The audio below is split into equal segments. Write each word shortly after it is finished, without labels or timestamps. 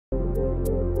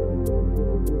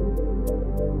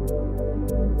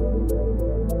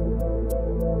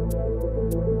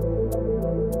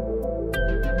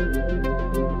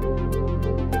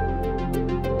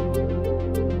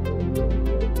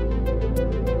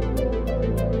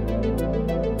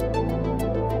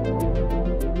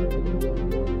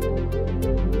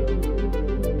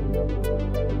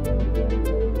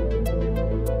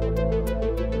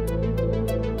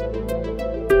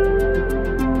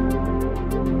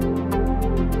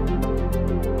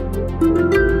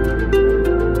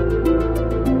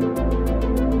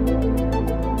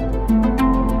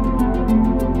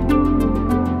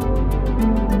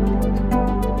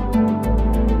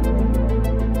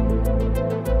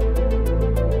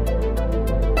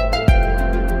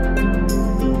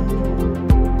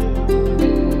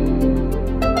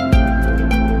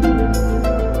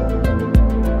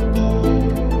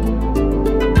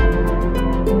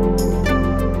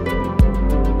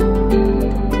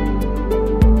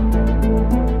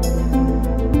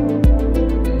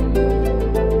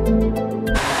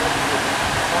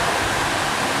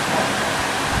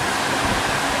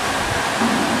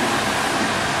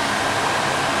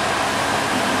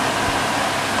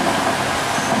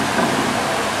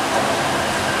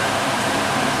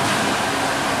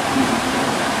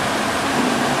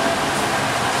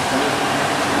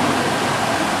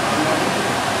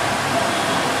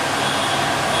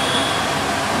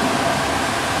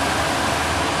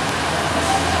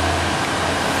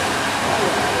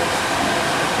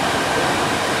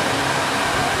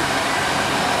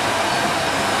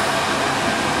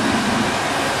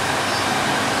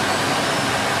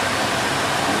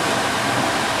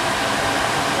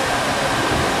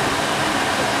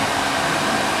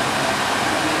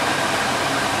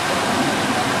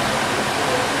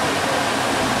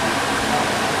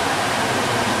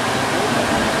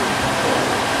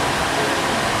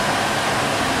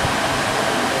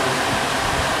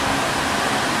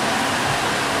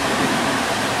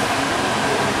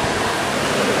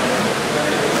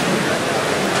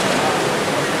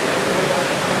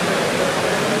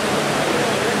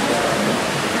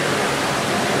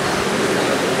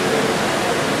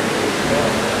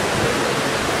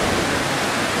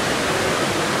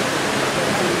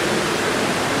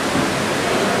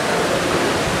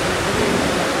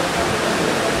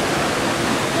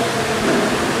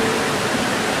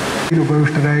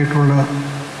ഉപവിഷ്ടരായിട്ടുള്ള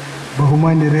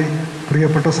ബഹുമാന്യരെ,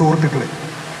 പ്രിയപ്പെട്ട സുഹൃത്തുക്കളെ,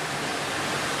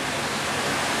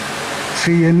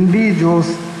 ശ്രീ N.D.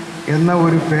 ജോസ് എന്ന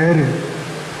ഒരു പേര്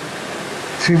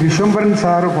ശ്രീ വിശ്വംഭരൻ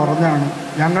സാറ് പറഞ്ഞാണ്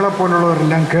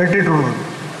ഞങ്ങളെപ്പോലുള്ളവരെല്ലാം കേട്ടിട്ടുള്ളത്.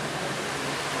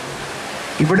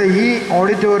 ഇവിടെ ഈ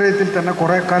ഓഡിറ്റോറിയത്തിൽ തന്നെ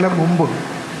കുറേ കാലം മുമ്പ്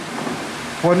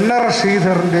പൊന്നറ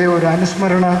ശ്രീധറിൻ്റെ ഒരു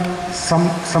അനുസ്മരണ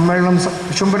സമ്മേളനം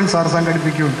വിശ്വംഭരൻ സാർ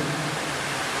സംഘടിപ്പിക്കുകയുണ്ട്.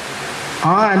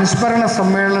 ആ അനുസ്മരണ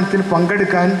സമ്മേളനത്തിൽ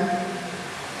പങ്കെടുക്കാൻ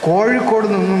കോഴിക്കോട്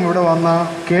നിന്നും ഇവിടെ വന്ന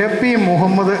KP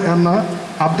മുഹമ്മദ് എന്ന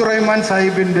അബ്ദുറഹ്മാൻ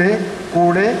സാഹിബിൻ്റെ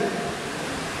കൂടെ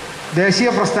ദേശീയ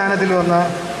പ്രസ്ഥാനത്തിൽ വന്ന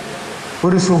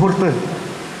ഒരു സുഹൃത്ത്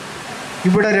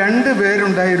ഇവിടെ 2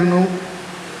 പേരുണ്ടായിരുന്നു.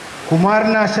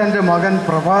 കുമാരനാശാൻ്റെ മകൻ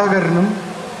പ്രഭാകരനും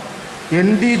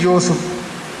N.D. ജോസും.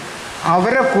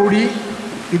 അവരെ കൂടി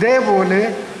ഇതേപോലെ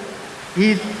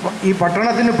ഈ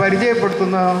പട്ടണത്തിന്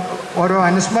പരിചയപ്പെടുത്തുന്ന ഓരോ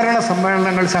അനുസ്മരണ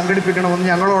സമ്മേളനങ്ങൾ സംഘടിപ്പിക്കണമെന്ന്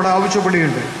ഞങ്ങളോട്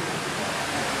ആവശ്യപ്പെടുകയുണ്ട്.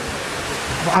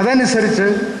 അതനുസരിച്ച്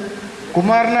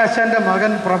കുമാരനാശാൻ്റെ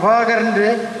മകൻ പ്രഭാകരൻ്റെ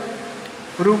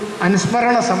ഒരു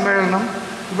അനുസ്മരണ സമ്മേളനം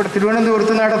ഇവിടെ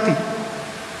തിരുവനന്തപുരത്ത് നടത്തി.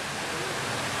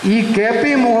 ഈ KP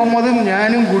മുഹമ്മദും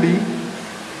ഞാനും കൂടി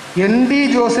N.D.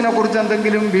 ജോസിനെ കുറിച്ച്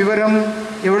എന്തെങ്കിലും വിവരം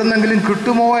എവിടുന്നെങ്കിലും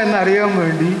കിട്ടുമോ എന്നറിയാൻ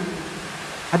വേണ്ടി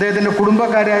അദ്ദേഹത്തിൻ്റെ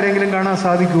കുടുംബക്കാരെങ്കിലും കാണാൻ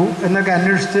സാധിക്കൂ എന്നൊക്കെ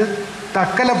അന്വേഷിച്ച്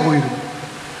തക്കല പോയിരുന്നു.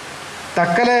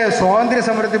 തക്കല സ്വാതന്ത്ര്യ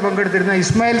സമരത്തിൽ പങ്കെടുത്തിരുന്ന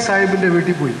ഇസ്മായിൽ സാഹിബിൻ്റെ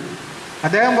വീട്ടിൽ പോയി.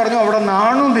 അദ്ദേഹം പറഞ്ഞു അവിടെ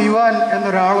നാണു ദിവാൻ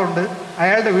എന്നൊരാളുണ്ട്,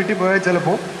 അയാളുടെ വീട്ടിൽ പോയാൽ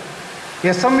ചിലപ്പോൾ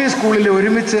SMV സ്കൂളിൽ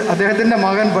ഒരുമിച്ച് അദ്ദേഹത്തിൻ്റെ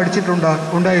മകൻ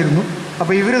പഠിച്ചിട്ടുണ്ടായിരുന്നു,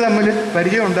 അപ്പോൾ ഇവർ തമ്മിൽ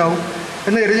പരിചയം ഉണ്ടാവും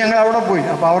എന്ന് കരുതി ഞങ്ങൾ അവിടെ പോയി.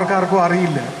 അപ്പോൾ അവർക്കാർക്കും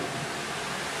അറിയില്ല.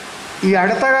 ഈ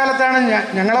അടുത്ത കാലത്താണ്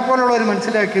ഞങ്ങളെപ്പോലുള്ളവർ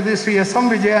മനസ്സിലാക്കിയത് ശ്രീ SM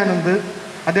വിജയാനന്ദ്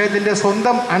അദ്ദേഹത്തിൻ്റെ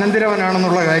സ്വന്തം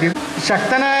അനന്തരവനാണെന്നുള്ള കാര്യം.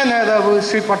 ശക്തനായ നേതാവ്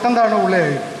ശ്രീ പട്ടംതാണ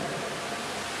പിള്ളയായിരുന്നു.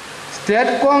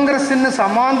 സ്റ്റേറ്റ് കോൺഗ്രസ്സിന്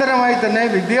സമാന്തരമായി തന്നെ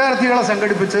വിദ്യാർത്ഥികളെ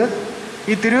സംഘടിപ്പിച്ച്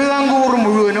ഈ തിരുവിതാംകൂർ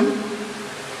മുഴുവനും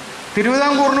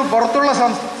തിരുവിതാംകൂറിന് പുറത്തുള്ള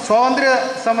സ്വാതന്ത്ര്യ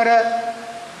സമര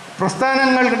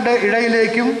പ്രസ്ഥാനങ്ങളുടെ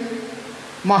ഇടയിലേക്കും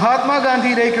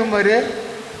മഹാത്മാഗാന്ധിയിലേക്കും വരെ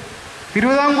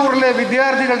തിരുവിതാംകൂറിലെ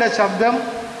വിദ്യാർത്ഥികളുടെ ശബ്ദം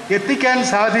എത്തിക്കാൻ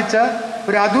സാധിച്ച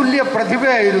ഒരു അതുല്യ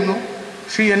പ്രതിഭയായിരുന്നു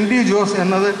ശ്രീ N.D. ജോസ്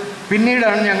എന്നത്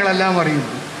പിന്നീടാണ് ഞങ്ങളെല്ലാം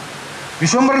അറിയുന്നത്.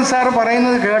 വിശ്വംഭരൻ സാറ്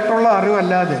പറയുന്നത് കേട്ടുള്ള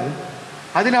അറിവല്ലാതെ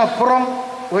അതിനപ്പുറം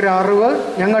ഒരറിവ്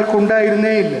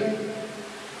ഞങ്ങൾക്കുണ്ടായിരുന്നേയില്ല.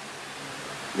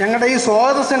 ഞങ്ങളുടെ ഈ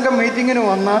സ്വാഗത സംഘം മീറ്റിങ്ങിന്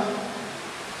വന്ന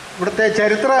ഇവിടുത്തെ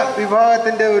ചരിത്ര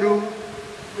വിഭാഗത്തിൻ്റെ ഒരു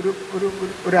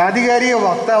ആധികാരിക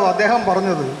വക്താവ് അദ്ദേഹം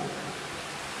പറഞ്ഞത്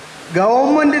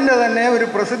ഗവൺമെൻറ്റിൻ്റെ തന്നെ ഒരു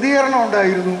പ്രസിദ്ധീകരണം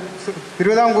ഉണ്ടായിരുന്നു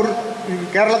തിരുവിതാംകൂർ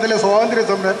കേരളത്തിലെ സ്വാതന്ത്ര്യ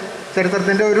സമര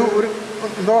ചരിത്രത്തിൻ്റെ ഒരു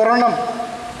ഒരെണ്ണം.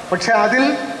 പക്ഷെ അതിൽ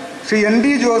ശ്രീ N.D.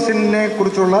 ജോസിനെ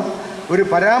കുറിച്ചുള്ള ഒരു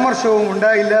പരാമർശവും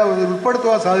ഉണ്ടായില്ല, അത്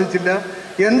ഉൾപ്പെടുത്തുവാൻ സാധിച്ചില്ല.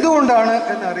 എന്തുകൊണ്ടാണ്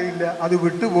എന്നറിയില്ല, അത്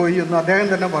വിട്ടുപോയി എന്ന് അദ്ദേഹം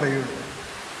തന്നെ പറയുന്നു.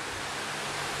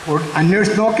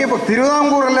 അന്വേഷിച്ച് നോക്കിയപ്പോൾ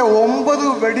തിരുവിതാംകൂറിലെ 9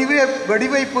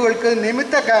 വെടിവയ്പ്പുകൾക്ക്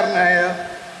നിമിത്തക്കാരനായ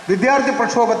വിദ്യാർത്ഥി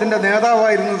പ്രക്ഷോഭത്തിൻ്റെ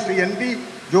നേതാവായിരുന്നു ശ്രീ N.D.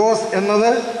 ജോസ് എന്നത്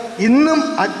ഇന്നും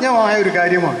അജ്ഞമായ ഒരു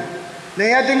കാര്യമാണ്.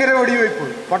 നെയ്യാറ്റിൻകര വെടിവയ്പ്പ്,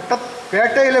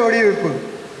 പേട്ടയിലെ വെടിവയ്പ്പ്,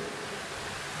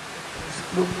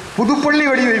 പുതുപ്പള്ളി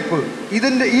വെടിവയ്പ്പ്,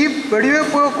 ഈ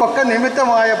വെടിവയ്പ്പുകൾക്കൊക്കെ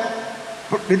നിമിത്തമായ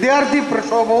വിദ്യാർത്ഥി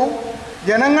പ്രക്ഷോഭവും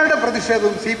ജനങ്ങളുടെ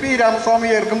പ്രതിഷേധവും CP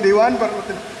രാമസ്വാമിയർക്കും ദിവാൻ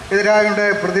ഭരണത്തിന്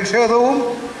എതിരായുണ്ടായ പ്രതിഷേധവും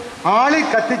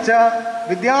ആളിക്കത്തിച്ച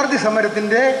വിദ്യാർത്ഥി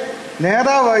സമരത്തിൻ്റെ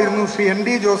നേതാവായിരുന്നു ശ്രീ N.D.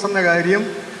 ജോസ് എന്ന കാര്യം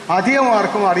അധികം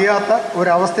ആർക്കും അറിയാത്ത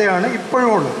ഒരവസ്ഥയാണ് ഇപ്പോഴും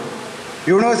ഉള്ളത്.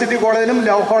 യൂണിവേഴ്സിറ്റി കോളേജിലും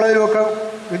ലോ കോളേജിലുമൊക്കെ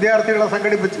വിദ്യാർത്ഥികളെ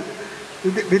സംഘടിപ്പിച്ച്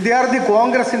വിദ്യാർത്ഥി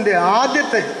കോൺഗ്രസിൻ്റെ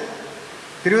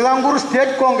തിരുവിതാംകൂർ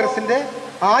സ്റ്റേറ്റ് കോൺഗ്രസിൻ്റെ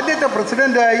ആദ്യത്തെ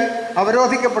പ്രസിഡൻ്റായി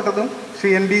അവരോധിക്കപ്പെട്ടതും ശ്രീ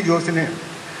N.D. ജോസിനെ.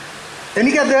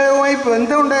 എനിക്ക് അദ്ദേഹവുമായി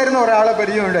ബന്ധമുണ്ടായിരുന്ന ഒരാളെ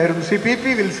പരിചയമുണ്ടായിരുന്നു, ശ്രീ P.P.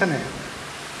 വിൽസനെ.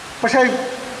 പക്ഷേ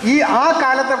ആ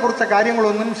കാലത്തെക്കുറിച്ച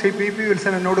കാര്യങ്ങളൊന്നും ശ്രീ P.P.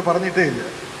 വിൽസൺ എന്നോട് പറഞ്ഞിട്ടേ ഇല്ല.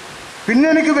 പിന്നെ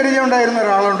എനിക്ക് പരിചയമുണ്ടായിരുന്ന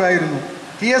ഒരാളുണ്ടായിരുന്നു,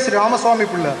 T.S. രാമസ്വാമി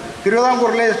പിള്ള,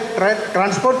 തിരുവിതാംകൂറിലെ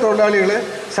ട്രാൻസ്പോർട്ട് തൊഴിലാളികളെ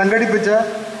സംഘടിപ്പിച്ച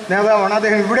നേതാവാണ്.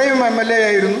 അദ്ദേഹം ഇവിടെയും MLA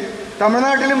ആയിരുന്നു,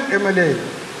 തമിഴ്നാട്ടിലും MLA ആയിരുന്നു.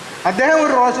 അദ്ദേഹം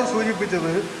ഒരു പ്രാവശ്യം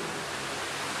സൂചിപ്പിച്ചത്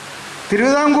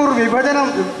തിരുവിതാംകൂർ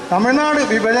തമിഴ്നാട്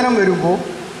വിഭജനം വരുമ്പോൾ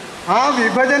ആ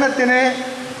വിഭജനത്തിനെ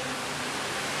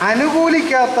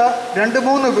അനുകൂലിക്കാത്ത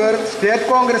 2-3 പേർ സ്റ്റേറ്റ്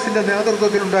കോൺഗ്രസിൻ്റെ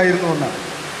നേതൃത്വത്തിലുണ്ടായിരുന്നു എന്നാണ്.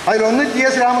 അതിലൊന്ന്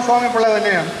T.S. രാമസ്വാമി പിള്ള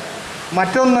തന്നെയാണ്,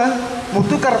 മറ്റൊന്ന്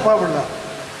മുത്തുക്കറുപ്പ പിള്ള,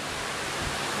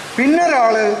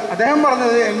 പിന്നൊരാൾ അദ്ദേഹം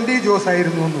പറഞ്ഞത് N.D. ജോസ്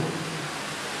ആയിരുന്നു എന്ന്.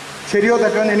 ശരിയോ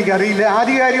തെറ്റോന്ന് എനിക്കറിയില്ല,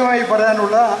 ആധികാരികമായി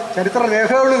പറയാനുള്ള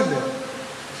ചരിത്രരേഖകളുമില്ല.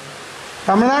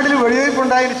 തമിഴ്നാട്ടിൽ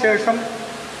വെടിവയ്പ്പുണ്ടായതിനു ശേഷം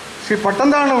ശ്രീ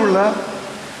പട്ടംതാണുള്ള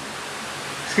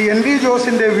ശ്രീ N.D.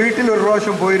 ജോസിൻ്റെ വീട്ടിൽ ഒരു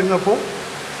പ്രാവശ്യം പോയിരുന്നപ്പോൾ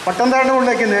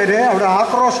പട്ടംതാണുള്ളിലേക്ക് നേരെ അവിടെ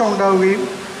ആക്രോശം ഉണ്ടാവുകയും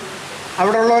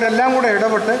അവിടെ ഉള്ളവരെല്ലാം കൂടെ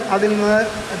ഇടപെട്ട് അതിൽ നിന്ന്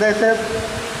അദ്ദേഹത്തെ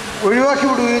ഒഴിവാക്കി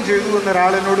വിടുകയും ചെയ്തു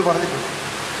എന്നൊരാൾ എന്നോട് പറഞ്ഞിട്ടുണ്ട്.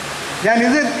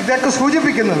 ഇതൊക്കെ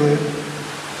സൂചിപ്പിക്കുന്നത്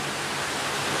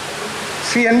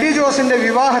ശ്രീ N.D. ജോസിൻ്റെ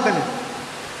വിവാഹത്തിന്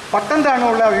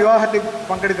പട്ടംതാണുള്ള വിവാഹത്തിൽ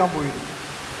പങ്കെടുക്കാൻ പോയിരുന്നു.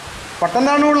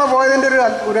 പട്ടംതാണുള്ള പോയതിൻ്റെ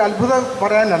ഒരു അത്ഭുതം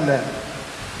പറയാനല്ല,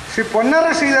 ശ്രീ പൊന്നറ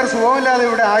ശ്രീധർ സുഖമില്ലാതെ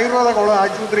ഇവിടെ ആയുർവേദ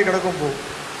ആശുപത്രി കിടക്കുമ്പോൾ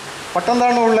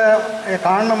പട്ടംതാണുള്ള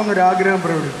കാണണമെന്നൊരാഗ്രഹം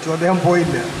പ്രകടിപ്പിച്ചു. അദ്ദേഹം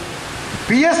പോയില്ല.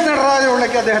 P.S.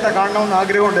 നടരാജപിള്ളയ്ക്ക് അദ്ദേഹത്തെ കാണണമെന്ന്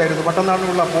ആഗ്രഹമുണ്ടായിരുന്നു,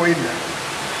 പട്ടംതാണുള്ള പോയില്ല.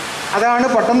 അതാണ്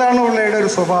പട്ടംതാണുള്ളയുടെ ഒരു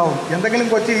സ്വഭാവം. എന്തെങ്കിലും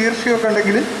കൊച്ചു ഈർഷ്യമൊക്കെ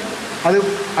ഉണ്ടെങ്കിൽ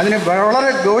അതിനെ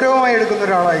വളരെ ഗൗരവമായി എടുക്കുന്ന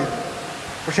ഒരാളായിരുന്നു.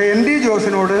 പക്ഷേ N.D.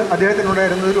 ജോസിനോട്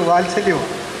അദ്ദേഹത്തിനുണ്ടായിരുന്നത് ഒരു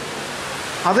വാത്സല്യമാണ്.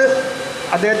 അത്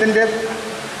അദ്ദേഹത്തിൻ്റെ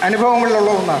അനുഭവങ്ങളിലുള്ള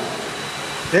ഒന്നാണ്.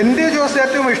 N.D. ജോസ്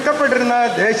ഏറ്റവും ഇഷ്ടപ്പെട്ടിരുന്ന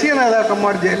ദേശീയ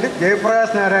നേതാക്കന്മാർ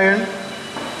ജയപ്രകാശ് നാരായൺ,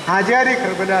 ആചാര്യ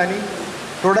കൃപലാനി,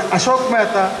 അശോക്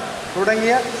മേത്ത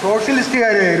തുടങ്ങിയ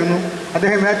സോഷ്യലിസ്റ്റുകാരെയായിരുന്നു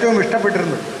അദ്ദേഹം ഏറ്റവും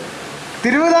ഇഷ്ടപ്പെട്ടിരുന്നത്.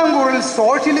 തിരുവിതാംകൂറിൽ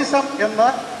സോഷ്യലിസം എന്ന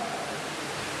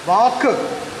വാക്ക്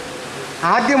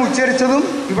ആദ്യം ഉച്ചരിച്ചതും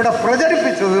ഇവിടെ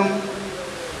പ്രചരിപ്പിച്ചതും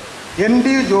N.D.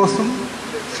 ജോസും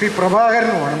ശ്രീ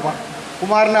പ്രഭാകരനുമാണ്,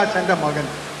 കുമാരനാശൻ്റെ മകൻ.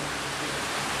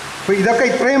 അപ്പോൾ ഇതൊക്കെ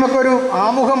ഇത്രയുമൊക്കെ ഒരു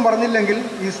ആമുഖം പറഞ്ഞില്ലെങ്കിൽ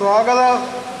ഈ സ്വാഗത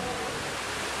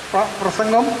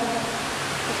പ്രസംഗം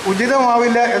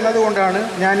ഉചിതമാവില്ല എന്നതുകൊണ്ടാണ്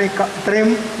ഞാൻ ഇത്രയും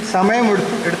സമയം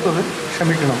എടുത്തത്.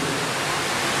 ക്ഷമിക്കണം.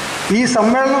 ഈ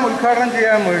സമ്മേളനം ഉദ്ഘാടനം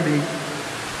ചെയ്യാൻ വേണ്ടി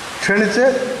ക്ഷണിച്ച്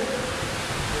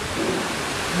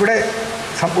ഇവിടെ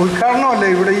ഉദ്ഘാടനമല്ല,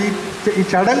 ഇവിടെ ഈ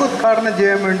ചടങ്ങ് ഉദ്ഘാടനം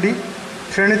ചെയ്യാൻ വേണ്ടി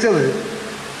ക്ഷണിച്ചത്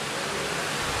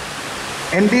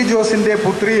N.D. ജോസിൻ്റെ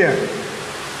പുത്രിയാണ്.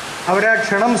 അവരാ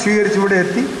ക്ഷണം സ്വീകരിച്ച് ഇവിടെ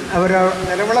എത്തി, അവരാ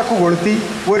നിലവിളക്ക് കൊളുത്തി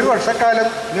 1 വർഷക്കാലം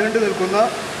നീണ്ടു നിൽക്കുന്ന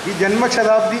ഈ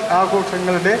ജന്മശതാബ്ദി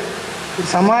ആഘോഷങ്ങളുടെ ഒരു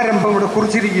സമാരംഭം ഇവിടെ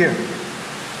കുറിച്ചിരിക്കുകയാണ്.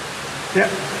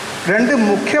 2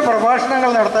 മുഖ്യ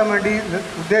പ്രഭാഷണങ്ങൾ നടത്താൻ വേണ്ടി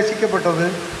ഉദ്ദേശിക്കപ്പെട്ടത്,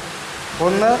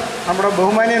 ഒന്ന് നമ്മുടെ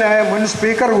ബഹുമാന്യനായ മുൻ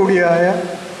സ്പീക്കർ കൂടിയായ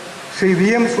ശ്രീ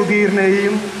VM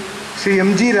സുധീറിനെയും ശ്രീ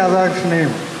MG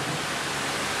രാധാകൃഷ്ണനെയും.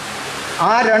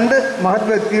 ആ 2 മഹത്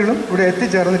വ്യക്തികളും ഇവിടെ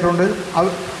എത്തിച്ചേർന്നിട്ടുണ്ട്.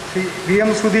 ശ്രീ VM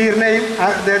സുധീറിനെയും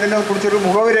അദ്ദേഹത്തിനെ കുറിച്ചൊരു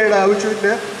മുഖവരയുടെ ആവശ്യമില്ല,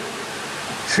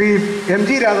 ശ്രീ MG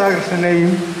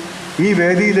രാധാകൃഷ്ണനെയും ഈ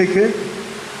വേദിയിലേക്ക്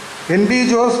N.D.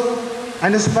 ജോസ്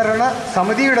അനുസ്മരണ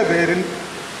സമിതിയുടെ പേരിൽ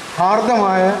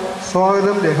ഹാർദമായ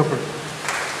സ്വാഗതം രേഖപ്പെടുത്തും.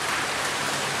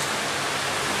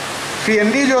 ശ്രീ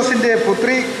N.D. ജോസിൻ്റെ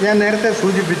പുത്രി ഞാൻ നേരത്തെ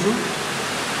സൂചിപ്പിച്ചു.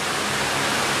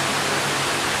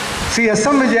 ശ്രീ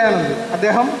S.M. വിജയാനന്ദ്,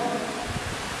 അദ്ദേഹം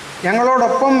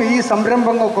ഞങ്ങളോടൊപ്പം ഈ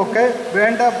സംരംഭങ്ങൾക്കൊക്കെ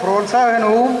വേണ്ട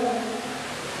പ്രോത്സാഹനവും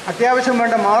അത്യാവശ്യം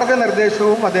വേണ്ട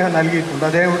മാർഗനിർദ്ദേശവും അദ്ദേഹം നൽകിയിട്ടുണ്ട്.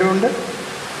 അദ്ദേഹം ഇവിടെയുണ്ട്.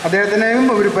 അദ്ദേഹത്തിനെയും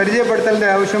ഒരു പരിചയപ്പെടുത്തലിൻ്റെ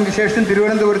ആവശ്യം വിശേഷം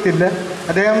തിരുവനന്തപുരത്തില്ല.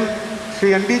 അദ്ദേഹം ശ്രീ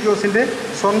N.D. ജോസിൻ്റെ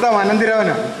സ്വന്തം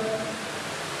അനന്തിരവനാണ്.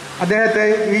 അദ്ദേഹത്തെ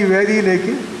ഈ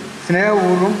വേദിയിലേക്ക്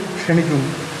സ്നേഹപൂർവ്വം ക്ഷണിക്കുന്നു.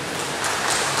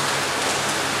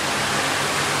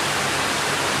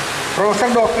 Professor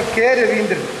doctor K.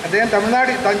 രവീന്ദ്രൻ, അദ്ദേഹം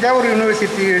തമിഴ്നാട് തഞ്ചാവൂർ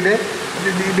യൂണിവേഴ്സിറ്റിയിലെ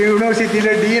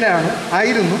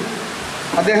ആയിരുന്നു.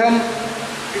 അദ്ദേഹം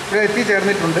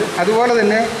എത്തിച്ചേർന്നിട്ടുണ്ട്. അതുപോലെ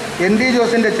തന്നെ N.D.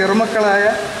 ജോസിൻ്റെ ചെറുമക്കളായ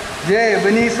J.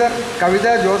 എബനീസർ, കവിത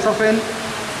ജോസഫൻ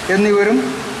എന്നിവരും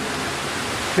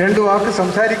 2 വാക്ക്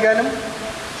സംസാരിക്കാനും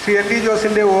ശ്രീ N.D.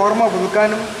 ജോസിൻ്റെ ഓർമ്മ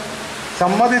പുതുക്കാനും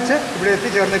സമ്മതിച്ച് ഇവിടെ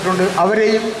എത്തിച്ചേർന്നിട്ടുണ്ട്.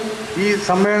 അവരെയും ഈ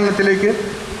സമ്മേളനത്തിലേക്ക്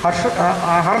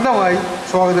ഹാർദമായി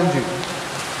സ്വാഗതം ചെയ്യും.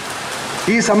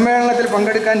 ഈ സമ്മേളനത്തിൽ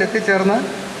പങ്കെടുക്കാൻ എത്തിച്ചേർന്ന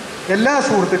എല്ലാ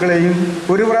സുഹൃത്തുക്കളെയും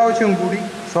ഒരു പ്രാവശ്യം കൂടി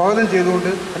സ്വാഗതം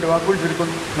ചെയ്തുകൊണ്ട് എൻ്റെ വാക്കുകൾ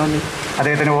ചുരുക്കുന്നു. നന്ദി.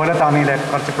 അദ്ദേഹത്തിന് ഓലത്താണിയിൽ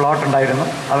കുറച്ച് പ്ലോട്ട് ഉണ്ടായിരുന്നു.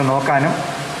 അത് നോക്കാനും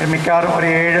മിക്കവാറും ഒരു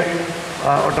 7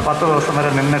 തൊട്ട് 10 ദിവസം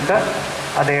വരെ നിന്നിട്ട്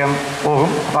അദ്ദേഹം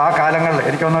പോകും. അപ്പോൾ ആ കാലങ്ങളിൽ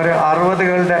എനിക്കൊന്നൊരു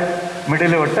 60കളുടെ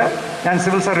മിഡിൽ തൊട്ട് ഞാൻ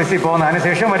സിവിൽ സർവീസിൽ പോകുന്ന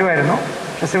അതിനുശേഷം വരുമായിരുന്നു.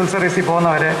 പക്ഷേ സിവിൽ സർവീസിൽ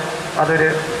പോകുന്നവരെ അതൊരു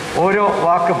ഓരോ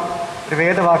വാക്കും ഒരു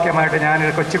വേദവാക്യമായിട്ട്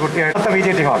ഞാനൊരു കൊച്ചുകുട്ടിയായിട്ട്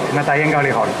VJT ഹാൾ, ഇന്നത്തെ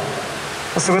അയ്യങ്കാളി ഹാൾ,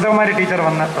 സുഗതകുമാരി ടീച്ചർ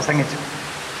വന്ന് പ്രസംഗിച്ചു.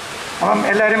 അപ്പം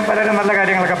പലരും നല്ല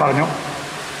കാര്യങ്ങളൊക്കെ പറഞ്ഞു.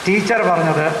 ടീച്ചർ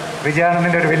പറഞ്ഞത്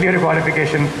വിജയാനന്ദിൻ്റെ ഒരു വലിയൊരു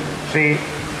ക്വാളിഫിക്കേഷൻ ശ്രീ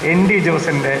N.D.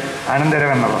 ജോസിൻ്റെ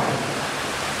അനന്തരം എന്നുള്ളതാണ്.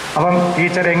 അപ്പം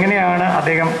ടീച്ചർ എങ്ങനെയാണ്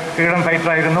അദ്ദേഹം ഫ്രീഡം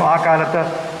ഫൈറ്ററായിരുന്നു, ആ കാലത്ത്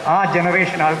ആ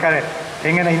ജനറേഷൻ ആൾക്കാരെ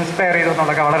എങ്ങനെ ഇൻസ്പയർ ചെയ്തു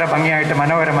എന്നുള്ളതൊക്കെ വളരെ ഭംഗിയായിട്ട്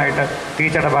മനോഹരമായിട്ട്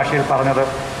ടീച്ചറുടെ ഭാഷയിൽ പറഞ്ഞത്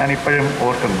ഞാൻ ഇപ്പോഴും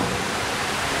ഓർക്കുന്നു.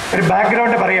 ഒരു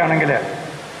ബാക്ക്ഗ്രൗണ്ട് പറയുകയാണെങ്കിൽ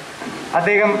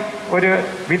അദ്ദേഹം ഒരു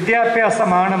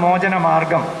വിദ്യാഭ്യാസമാണ് മോചന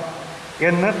മാർഗം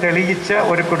എന്ന് തെളിയിച്ച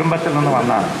ഒരു കുടുംബത്തിൽ നിന്ന്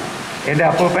വന്നാണ്. എൻ്റെ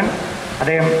അപ്പൂപ്പൻ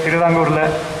അദ്ദേഹം തിരുവിതാംകൂറിൽ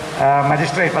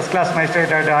മജിസ്ട്രേറ്റ്, ഫസ്റ്റ് ക്ലാസ്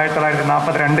മജിസ്ട്രേറ്റായിട്ട്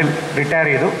 1942 റിട്ടയർ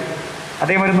ചെയ്തു.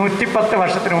 അദ്ദേഹം ഒരു 110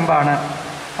 വർഷത്തിന് മുമ്പാണ്,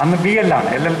 അന്ന് BL ആണ്,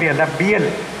 LLB അല്ല, BL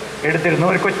എടുത്തിരുന്നു.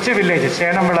 ഒരു കൊച്ചു വില്ലേജ്,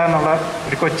 ശേനംവിള എന്നുള്ള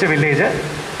ഒരു കൊച്ചു വില്ലേജ്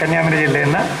കന്യാകുമാരി ജില്ലയിൽ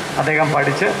നിന്ന് അദ്ദേഹം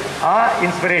പഠിച്ച് ആ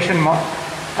ഇൻസ്പിറേഷൻ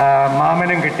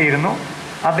മാമനും കിട്ടിയിരുന്നു.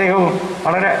 അദ്ദേഹവും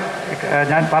വളരെ,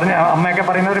 ഞാൻ പറഞ്ഞ അമ്മയൊക്കെ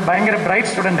പറയുന്നത് ഒരു ഭയങ്കര ബ്രൈറ്റ്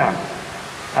സ്റ്റുഡൻ്റാണ്.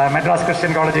 മദ്രാസ്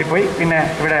ക്രിസ്ത്യൻ കോളേജിൽ പോയി, പിന്നെ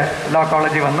ഇവിടെ ലോ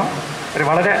കോളേജിൽ വന്നു. ഒരു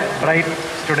വളരെ ബ്രൈറ്റ്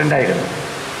സ്റ്റുഡൻ്റായിരുന്നു.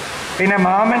 പിന്നെ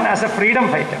മാമൻ ആസ് എ ഫ്രീഡം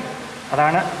ഫൈറ്റർ,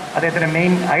 അതാണ് അദ്ദേഹത്തിൻ്റെ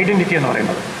മെയിൻ ഐഡൻറ്റിറ്റി എന്ന്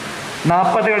പറയുന്നത്.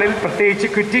 40കളിൽ പ്രത്യേകിച്ച്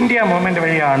ക്വിറ്റ് ഇന്ത്യ മൂവ്മെൻറ്റ്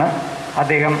വഴിയാണ്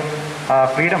അദ്ദേഹം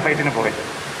ഫ്രീഡം ഫൈറ്റിന് പോയത്.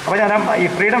 അപ്പോൾ ഞാൻ ഈ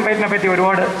ഫ്രീഡം ഫൈറ്റിനെ പറ്റി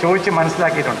ഒരുപാട് ചോദിച്ച്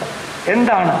മനസ്സിലാക്കിയിട്ടുണ്ട്.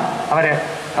 എന്താണ് അവരെ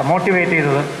മോട്ടിവേറ്റ്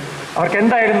ചെയ്തത്, അവർക്ക്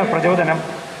എന്തായിരുന്നു പ്രചോദനം,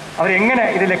 അവരെങ്ങനെ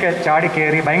ഇതിലേക്ക്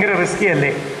ചാടിക്കയറി, ഭയങ്കര റിസ്കി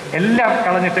അല്ലേ, എല്ലാം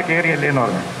കളഞ്ഞിട്ട് കയറിയല്ലേ എന്ന്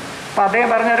പറഞ്ഞു. അപ്പോൾ അദ്ദേഹം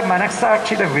പറഞ്ഞൊരു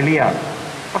മനസ്സാക്ഷിയുടെ വിളിയാണ്.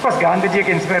 അഫ്കോഴ്സ്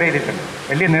ഗാന്ധിജിയൊക്കെ ഇൻസ്പയർ ചെയ്തിട്ടുണ്ട്,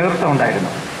 വലിയ നേതൃത്വം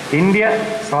ഉണ്ടായിരുന്നു. ഇന്ത്യ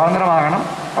സ്വതന്ത്രമാകണം,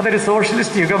 അതൊരു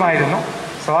സോഷ്യലിസ്റ്റ് യുഗമായിരുന്നു.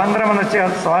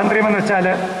 സ്വാതന്ത്ര്യമെന്ന് വെച്ചാൽ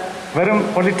വെറും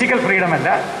പൊളിറ്റിക്കൽ ഫ്രീഡം അല്ല,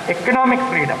 എക്കണോമിക്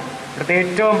ഫ്രീഡം. ഇവിടുത്തെ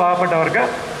ഏറ്റവും പാവപ്പെട്ടവർക്ക്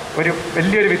ഒരു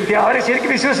വലിയൊരു അവർ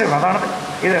ശരിക്കും വിശ്വസിച്ചിരുന്നു. അതാണ്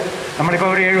ഇത്. നമ്മളിപ്പോൾ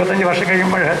ഒരു 75 വർഷം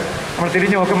കഴിയുമ്പോൾ നമ്മൾ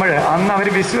തിരിഞ്ഞു നോക്കുമ്പോൾ അന്ന് അവർ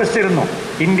വിശ്വസിച്ചിരുന്നു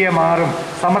ഇന്ത്യ മാറും,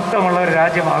 സമത്വമുള്ള ഒരു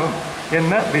രാജ്യമാകും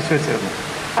എന്ന് വിശ്വസിച്ചിരുന്നു.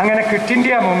 അങ്ങനെ ക്വിറ്റ്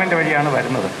ഇന്ത്യ മൂവ്മെൻറ്റ് വഴിയാണ്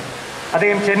വരുന്നത്.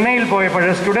 അദ്ദേഹം ചെന്നൈയിൽ പോയപ്പോൾ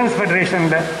സ്റ്റുഡൻസ്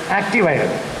ഫെഡറേഷനിൽ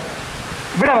ആക്റ്റീവായിരുന്നു.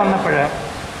 ഇവിടെ വന്നപ്പോൾ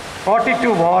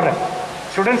 42 വാർ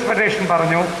സ്റ്റുഡൻസ് ഫെഡറേഷൻ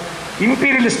പറഞ്ഞു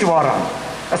ഇമ്പീരിയലിസ്റ്റ് വാറാണ്,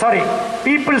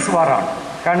 പീപ്പിൾസ് വാറാണ്.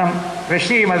 കാരണം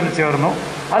റഷ്യയും അതിൽ ചേർന്നു.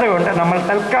 അതുകൊണ്ട് നമ്മൾ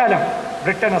തൽക്കാലം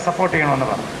ബ്രിട്ടനെ സപ്പോർട്ട് ചെയ്യണമെന്ന്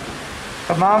പറഞ്ഞു.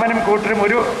 അപ്പം മാമനും കൂട്ടരും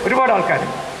ഒരുപാട് ആൾക്കാർ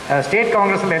സ്റ്റേറ്റ്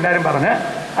കോൺഗ്രസ്സിൽ എല്ലാവരും പറഞ്ഞ്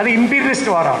അത്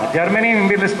ഇമ്പീരിയലിസ്റ്റ് വാറാണ്, ജർമ്മനിയും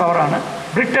ഇമ്പീരിയലിസ്റ്റ് പവറാണ്,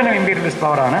 ബ്രിട്ടനും ഇമ്പീരിയലിസ്റ്റ്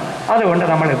പവറാണ്, അതുകൊണ്ട്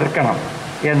നമ്മൾ എതിർക്കണം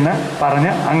എന്ന്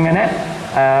പറഞ്ഞ് അങ്ങനെ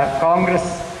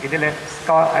കോൺഗ്രസ് ഇതിൽ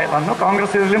വന്നു.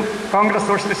 കോൺഗ്രസ്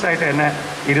സോഷ്യലിസ്റ്റായിട്ട് തന്നെ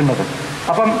ഇരുന്നത്.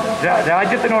 അപ്പം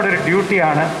രാജ്യത്തിനോടൊരു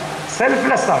ഡ്യൂട്ടിയാണ്,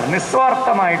 സെൽഫ്ലെസ്സാണ്,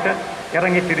 നിസ്വാർത്ഥമായിട്ട്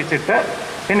ഇറങ്ങി തിരിച്ചിട്ട്.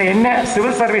 പിന്നെ എന്നെ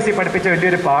സിവിൽ സർവീസിൽ പഠിപ്പിച്ച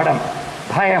വലിയൊരു പാഠം,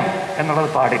 ഭയം എന്നുള്ളത്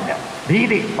പാടില്ല,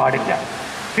 ഭീതി പാടില്ല,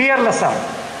 ഫിയർലെസ്സാണ്.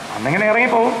 അന്നിങ്ങനെ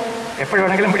ഇറങ്ങിപ്പോവും, എപ്പോഴും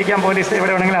വേണമെങ്കിലും പിടിക്കാൻ പോലീസ്,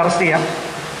 എവിടെ വേണമെങ്കിലും അറസ്റ്റ് ചെയ്യാം,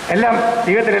 എല്ലാം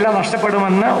ജീവിതത്തിലെല്ലാം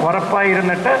നഷ്ടപ്പെടുമെന്ന്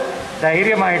ഉറപ്പായിരുന്നിട്ട്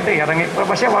ധൈര്യമായിട്ട് ഇറങ്ങി.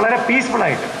 പക്ഷേ വളരെ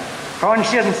പീസ്ഫുള്ളായിട്ട്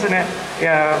കോൺഷ്യൻസിന്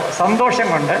സന്തോഷം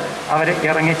കൊണ്ട് അവർ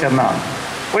ഇറങ്ങിച്ചെന്നാണ്.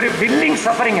 ഒരു വില്ലിങ്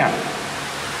സഫറിങ്ങാണ്.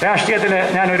 രാഷ്ട്രീയത്തിൽ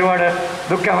ഞാൻ ഒരുപാട്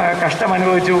കഷ്ടം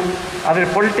അനുഭവിച്ചു. അതൊരു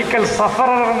പൊളിറ്റിക്കൽ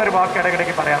സഫറർ എന്നൊരു വാക്ക്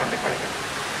ഇടയ്ക്കിടയ്ക്ക് പറയാറുണ്ട് ഇപ്പോഴേക്കും.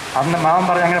 അന്ന് മാമൻ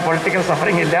പറഞ്ഞ് അങ്ങനെ പൊളിറ്റിക്കൽ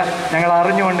സഫറിങ് ഇല്ല, ഞങ്ങൾ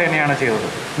അറിഞ്ഞുകൊണ്ട് തന്നെയാണ് ചെയ്തത്.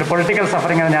 ഇത് പൊളിറ്റിക്കൽ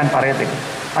സഫറിങ് എന്ന് ഞാൻ പറയത്തില്ല.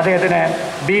 അദ്ദേഹത്തിന്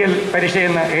BL പരീക്ഷയിൽ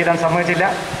നിന്ന് എഴുതാൻ സമ്മതിച്ചില്ല.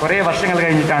 കുറേ വർഷങ്ങൾ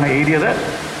കഴിഞ്ഞിട്ടാണ് എഴുതിയത്.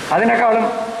 അതിനേക്കാളും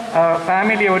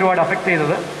ഫാമിലിയെ ഒരുപാട് അഫക്റ്റ്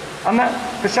ചെയ്തത്, അന്ന്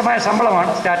തുച്ഛമായ ശമ്പളമാണ്,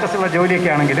 സ്റ്റാറ്റസുള്ള ജോലിയൊക്കെ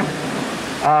ആണെങ്കിലും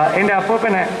എൻ്റെ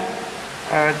അപ്പൂപ്പനെ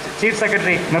ചീഫ്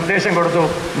സെക്രട്ടറി നിർദ്ദേശം കൊടുത്തു,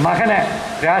 മകനെ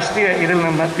രാഷ്ട്രീയ ഇതിൽ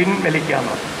നിന്ന്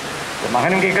പിൻവലിക്കാമെന്ന് പറഞ്ഞു.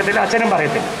 മകനും കേൾക്കത്തില്ല, അച്ഛനും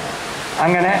പറയത്തില്ല.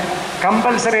 അങ്ങനെ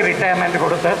കമ്പൽസറി റിട്ടയർമെൻറ്റ്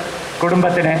കൊടുത്ത്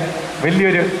കുടുംബത്തിനെ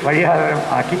വലിയൊരു വഴിയാധാരം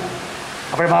ആക്കി.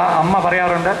 അപ്പോഴും ആ അമ്മ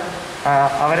പറയാറുണ്ട്,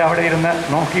 അവരവിടെ ഇരുന്ന്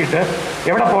നോക്കിയിട്ട്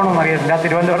എവിടെ പോകണമെന്ന് അറിയത്തില്ല,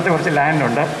 തിരുവനന്തപുരത്ത് കുറച്ച്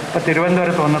ലാൻഡുണ്ട്, അപ്പോൾ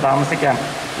തിരുവനന്തപുരത്ത് വന്ന് താമസിക്കാം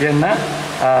എന്ന്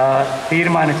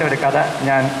തീരുമാനിച്ച ഒരു കഥ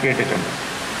ഞാൻ കേട്ടിട്ടുണ്ട്.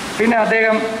 പിന്നെ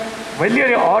അദ്ദേഹം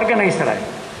വലിയൊരു ഓർഗനൈസറായി.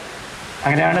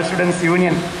 അങ്ങനെയാണ് സ്റ്റുഡൻസ്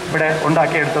യൂണിയൻ ഇവിടെ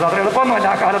ഉണ്ടാക്കിയെടുത്തത്. അത്ര എളുപ്പമൊന്നുമല്ല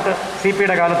ആ കാലത്ത്,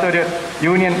 CP-യുടെ കാലത്ത് ഒരു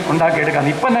യൂണിയൻ ഉണ്ടാക്കിയെടുക്കാൻ.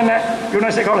 ഇപ്പം തന്നെ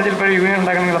യൂണിവേഴ്സിറ്റി കോളേജിൽ ഇപ്പോൾ ഒരു യൂണിയൻ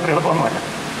ഉണ്ടാക്കണമെങ്കിൽ അത്ര എളുപ്പമൊന്നുമല്ല.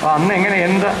 അപ്പോൾ അന്ന് എങ്ങനെ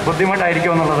എന്ത്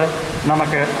ബുദ്ധിമുട്ടായിരിക്കും എന്നുള്ളത്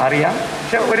നമുക്ക് അറിയാം.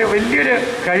 പക്ഷെ ഒരു വലിയൊരു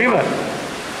കഴിവ്,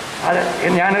 അത്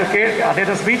ഞാൻ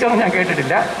അദ്ദേഹത്തെ സ്പീച്ചൊന്നും ഞാൻ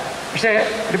കേട്ടിട്ടില്ല, പക്ഷേ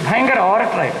ഒരു ഭയങ്കര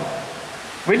ഓറട്ടറായിരുന്നു,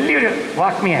 വലിയൊരു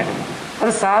വാഗ്മിയായിരുന്നു.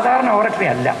 അത് സാധാരണ ഓറട്ടറി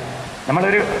അല്ല.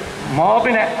 നമ്മളൊരു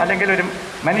മോബിനെ അല്ലെങ്കിൽ ഒരു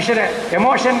മനുഷ്യരെ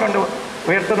എമോഷൻ കൊണ്ട്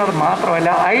ഉയർത്തുന്നത് മാത്രമല്ല,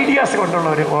 ഐഡിയാസ് കൊണ്ടുള്ള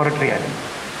ഒരു ഓറട്ടറിയായിരുന്നു.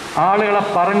 ആളുകളെ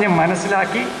പറഞ്ഞ്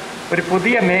മനസ്സിലാക്കി ഒരു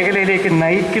പുതിയ മേഖലയിലേക്ക്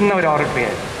നയിക്കുന്ന ഒരു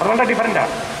ഓറട്ടറിയായിരുന്നു. അത് വളരെ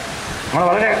ഡിഫറൻ്റാണ്. നമ്മൾ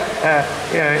വളരെ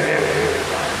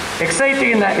എക്സൈറ്റ്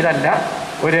ചെയ്യുന്ന ഇതല്ല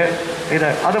ഒരു ഇത്.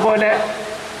 അതുപോലെ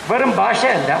വെറും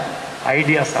ഭാഷയല്ല,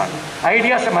 ഐഡിയാസാണ്.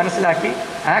 ഐഡിയാസ് മനസ്സിലാക്കി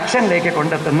ആക്ഷനിലേക്ക്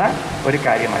കൊണ്ടെത്തുന്ന ഒരു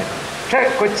കാര്യമായിരുന്നു. പക്ഷേ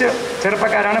കൊച്ചു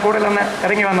ചെറുപ്പക്കാരാണ് കൂടുതലൊന്ന്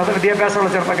ഇറങ്ങി വന്നത്, വിദ്യാഭ്യാസമുള്ള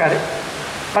ചെറുപ്പക്കാർ.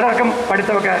 പലർക്കും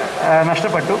പഠിത്തമൊക്കെ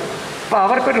നഷ്ടപ്പെട്ടു. അപ്പോൾ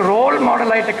അവർക്കൊരു റോൾ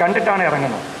മോഡലായിട്ട് കണ്ടിട്ടാണ്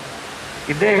ഇറങ്ങുന്നത്.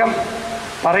 ഇദ്ദേഹം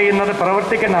പറയുന്നത്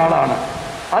പ്രവർത്തിക്കുന്ന ആളാണ്,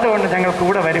 അതുകൊണ്ട് ഞങ്ങൾ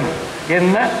കൂടെ വരും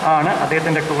എന്ന് ആണ്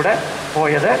അദ്ദേഹത്തിൻ്റെ കൂടെ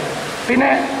പോയത്. പിന്നെ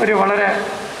ഒരു വളരെ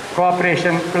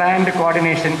കോപ്പറേഷൻ, പ്ലാൻഡ്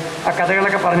കോർഡിനേഷൻ, ആ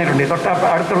കഥകളൊക്കെ പറഞ്ഞിട്ടുണ്ട്.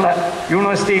 അടുത്തുള്ള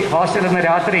യൂണിവേഴ്സിറ്റി ഹോസ്റ്റലിൽ നിന്ന്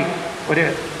രാത്രി ഒരു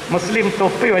മുസ്ലിം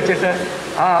തൊപ്പി വെച്ചിട്ട്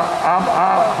ആ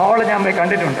ഹാള് ഞാൻ പോയി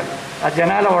കണ്ടിട്ടുണ്ട്. ആ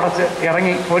ജനാല ഉടച്ച്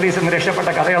ഇറങ്ങി പോലീസിൽ നിന്ന് രക്ഷപ്പെട്ട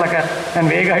കഥകളൊക്കെ ഞാൻ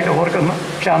വേഗമായിട്ട് ഓർക്കുന്നു.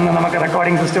 പക്ഷെ അന്ന് നമുക്ക്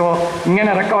റെക്കോർഡിംഗ് സിസ്റ്റമോ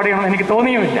ഇങ്ങനെ റെക്കോർഡ് ചെയ്യണമെന്ന് എനിക്ക്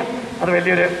തോന്നിയുമില്ല. അത്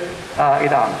വലിയൊരു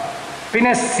ഇതാണ്.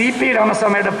 പിന്നെ CP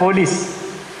രാമസ്വാമിയുടെ പോലീസ്,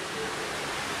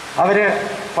 അവർ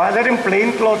പലരും പ്ലെയിൻ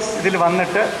ക്ലോത്ത്സ് ഇതിൽ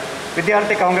വന്നിട്ട്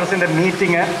വിദ്യാർത്ഥി കോൺഗ്രസിൻ്റെ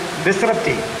മീറ്റിംഗ് ഡിസ്റപ്റ്റ്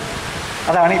ചെയ്യും.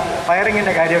 അതാണ് ഈ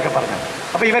ഫയറിങ്ങിൻ്റെ കാര്യമൊക്കെ പറഞ്ഞത്.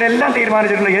 അപ്പോൾ ഇവരെല്ലാം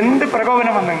തീരുമാനിച്ചിട്ടുണ്ട്, എന്ത്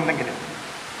പ്രകോപനം വന്നിട്ടുണ്ടെങ്കിലും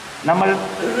നമ്മൾ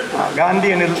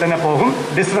ഗാന്ധിയനിൽ തന്നെ പോകും,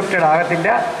 ഡിസ്റപ്റ്റഡ് ആകത്തില്ല.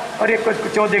 അവർ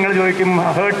ചോദ്യങ്ങൾ ചോദിക്കും,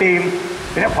 ഹേർട്ട് ചെയ്യും.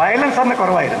 പിന്നെ വയലൻസ് അന്ന്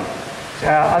കുറവായിരുന്നു,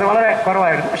 അത് വളരെ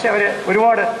കുറവായിരുന്നു. പക്ഷെ അവർ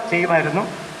ഒരുപാട് ചെയ്യുമായിരുന്നു.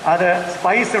 അത്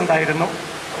സ്പൈസ് ഉണ്ടായിരുന്നു,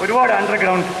 ഒരുപാട്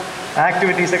അണ്ടർഗ്രൗണ്ട്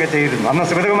ആക്ടിവിറ്റീസൊക്കെ ചെയ്തിരുന്നു. അന്ന്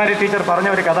സ്മിതകുമാരി ടീച്ചർ പറഞ്ഞ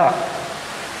ഒരു കഥ,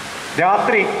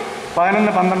 രാത്രി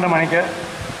 11-12 മണിക്ക്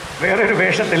വേറൊരു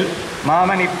വേഷത്തിൽ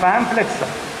മാമൻ ഈ പാംഫ്ലെറ്റ്സ്,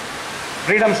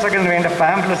 ഫ്രീഡം സ്ട്രഗിളിന് വേണ്ട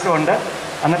പാംഫ്ലെറ്റ്സ് കൊണ്ട്,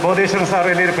 അന്ന് ബോധേശ്വരൻ സാർ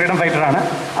വലിയൊരു ഫ്രീഡം ഫൈറ്ററാണ്,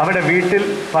 അവിടെ വീട്ടിൽ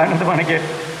 11 മണിക്ക്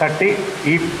തട്ടി,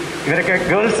 ഇവരൊക്കെ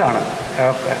ഗേൾസാണ്,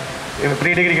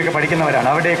 പ്രീ ഡിഗ്രിക്കൊക്കെ പഠിക്കുന്നവരാണ്,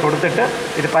 അവിടെ കൊടുത്തിട്ട്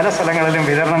ഇത് പല സ്ഥലങ്ങളിലും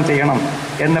വിതരണം ചെയ്യണം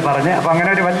എന്ന് പറഞ്ഞ്, അപ്പോൾ അങ്ങനെ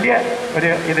ഒരു വലിയ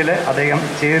ഒരു ഇതിൽ അദ്ദേഹം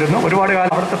ചേരുന്നു. ഒരുപാട്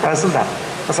കാലം അവിടുത്തെ തഹസിൽദാർ,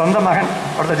 സ്വന്തം മകൻ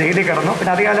അവിടുത്തെ ജയിലിൽ കിടന്നു.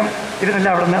 പിന്നെ അധികാലം ഇരുന്നില്ല,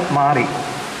 അവിടെ നിന്ന് മാറി.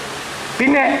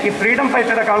 പിന്നെ ഈ ഫ്രീഡം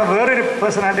ഫൈറ്ററേക്കാളും വേറൊരു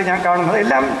പേഴ്സണാലിറ്റി ഞാൻ കാണുന്നത്,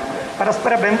 എല്ലാം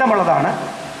പരസ്പര ബന്ധമുള്ളതാണ്,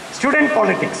 സ്റ്റുഡൻറ്റ്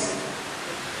പോളിറ്റിക്സ്.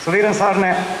 സുധീരൻ സാറിനെ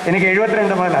എനിക്ക്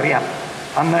 72 മുതൽ അറിയാം,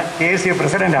 അന്ന് KSU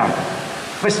പ്രസിഡൻ്റാണ്.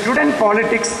 അപ്പോൾ സ്റ്റുഡൻറ്റ്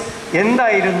പോളിറ്റിക്സ്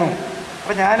എന്തായിരുന്നു?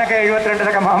 അപ്പോൾ ഞാനൊക്കെ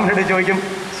 72-ലൊക്കെ മാമനോട് ചോദിക്കും,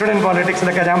 സ്റ്റുഡൻറ്റ്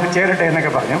പോളിറ്റിക്സിലൊക്കെ ഞാൻ ചേരട്ടെ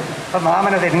എന്നൊക്കെ പറഞ്ഞു. അപ്പോൾ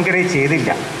മാമനത് എൻകറേജ്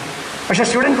ചെയ്തില്ല. പക്ഷേ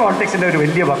സ്റ്റുഡൻറ്റ് പോളിറ്റിക്സിൻ്റെ ഒരു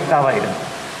വലിയ വക്താവായിരുന്നു.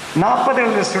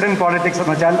 40-കളിൽ സ്റ്റുഡൻറ്റ് പോളിറ്റിക്സ്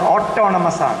എന്ന് വെച്ചാൽ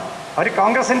ഓട്ടോണമസ് ആണ്. അവർ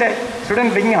കോൺഗ്രസിൻ്റെ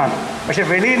സ്റ്റുഡൻറ്റ് വിങ് ആണ്. പക്ഷേ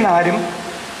വെളിയിൽ നിന്ന് ആരും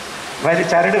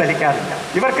ചരട് വലിക്കാറില്ല.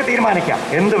 ഇവർക്ക് തീരുമാനിക്കാം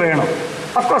എന്ത് വേണം.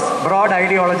 Of course broad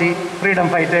ideology, freedom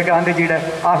fight, ഗാന്ധിജിയുടെ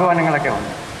ആഹ്വാനങ്ങളൊക്കെ ഉണ്ട്.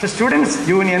 പക്ഷെ സ്റ്റുഡൻസ്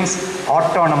യൂണിയൻസ്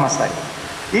ഓട്ടോണമസ് ആയി,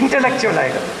 ഇൻ്റലക്ച്വൽ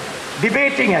ആയിരുന്നു,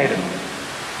 ഡിബേറ്റിംഗ് ആയിരുന്നു,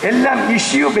 എല്ലാം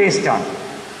ഇഷ്യൂ ബേസ്ഡാണ്,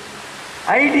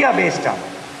 ഐഡിയ ബേസ്ഡാണ്,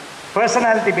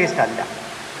 പേഴ്സണാലിറ്റി ബേസ്ഡ് അല്ല.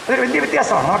 അതൊരു വലിയ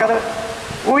വ്യത്യാസമാണ്. നമുക്കത്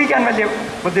ഊഹിക്കാൻ വലിയ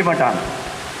ബുദ്ധിമുട്ടാണ്.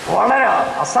 വളരെ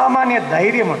അസാമാന്യ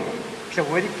ധൈര്യമുണ്ട്, പക്ഷെ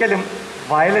ഒരിക്കലും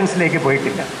വയലൻസിലേക്ക്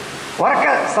പോയിട്ടില്ല.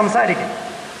 ഉറക്കെ സംസാരിക്കും,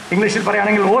 ഇംഗ്ലീഷിൽ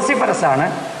പറയുകയാണെങ്കിൽ വോസിഫറസ് ആണ്,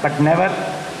 ബട്ട് നെവർ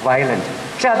വയലൻറ്റ്.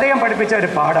 പക്ഷെ അദ്ദേഹം പഠിപ്പിച്ച ഒരു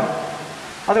പാഠം,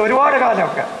 അത് ഒരുപാട്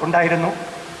കാലമൊക്കെ ഉണ്ടായിരുന്നു.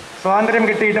 സ്വാതന്ത്ര്യം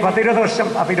കിട്ടിയിട്ട് 10-20 വർഷം,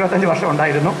 അപ്പോൾ 25 വർഷം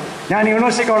ഉണ്ടായിരുന്നു. ഞാൻ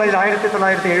യൂണിവേഴ്സിറ്റി കോളേജിൽ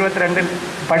 1972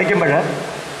 പഠിക്കുമ്പോൾ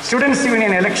സ്റ്റുഡൻസ്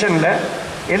യൂണിയൻ ഇലക്ഷനിൽ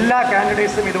എല്ലാ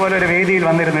കാൻഡിഡേറ്റ്സും ഇതുപോലെ ഒരു വേദിയിൽ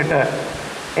വന്നിരുന്നിട്ട്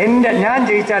ഞാൻ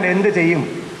ജയിച്ചാൽ എന്ത് ചെയ്യും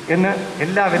എന്ന്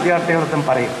എല്ലാ വിദ്യാർത്ഥികൾക്കും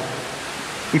പറയും.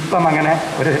 ഇപ്പം അങ്ങനെ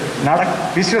ഒരു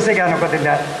വിശ്വസിക്കാനൊക്കത്തില്ല,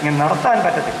 ഇങ്ങനെ നടത്താൻ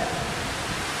പറ്റത്തില്ല.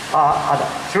 അത്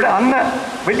ഇവിടെ അന്ന്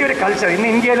വലിയൊരു കൾച്ചർ. ഇന്ന്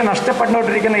ഇന്ത്യയിൽ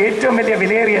നഷ്ടപ്പെട്ടുകൊണ്ടിരിക്കുന്ന ഏറ്റവും വലിയ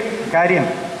വിലയേറിയ കാര്യം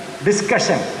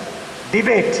ഡിസ്കഷൻ,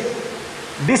 ഡിബേറ്റ്,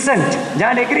 ഡിസെൻറ്റ്.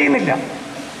 ഞാൻ എഗ്രി ചെയ്യുന്നില്ല,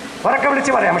 ഉറക്കെ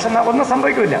വിളിച്ച് പറയാം, പക്ഷെ ഒന്നും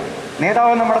സംഭവിക്കില്ല.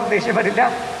 നേതാവ് നമ്മുടെ ദേഷ്യം വരില്ല,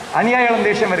 അനുയായികളും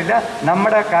ദേഷ്യം വരില്ല,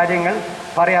 നമ്മുടെ കാര്യങ്ങൾ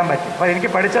പറയാൻ പറ്റും. അപ്പോൾ എനിക്ക്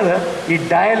പഠിച്ചത് ഈ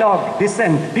ഡയലോഗ്,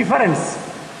 ഡിസെൻറ്റ്, ഡിഫറൻസ്,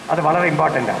 അത് വളരെ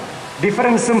ഇമ്പോർട്ടൻ്റാണ്.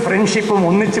 ഡിഫറൻസും ഫ്രണ്ട്ഷിപ്പും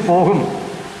ഒന്നിച്ച് പോകും.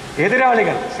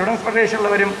 എതിരാളികൾ, സ്റ്റുഡൻസ്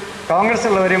ഫെഡറേഷനുള്ളവരും കോൺഗ്രസ്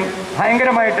ഉള്ളവരും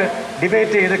ഭയങ്കരമായിട്ട്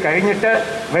ഡിബേറ്റ് ചെയ്ത് കഴിഞ്ഞിട്ട്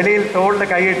വെളിയിൽ തോളിൽ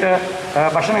കൈയിട്ട്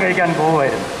ഭക്ഷണം കഴിക്കാൻ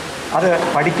പോകുമായിരുന്നു. അത്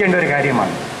പഠിക്കേണ്ട ഒരു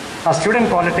കാര്യമാണ്. ആ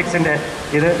സ്റ്റുഡൻറ്റ് പോളിറ്റിക്സിൻ്റെ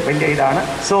ഇത് വലിയ ഇതാണ്.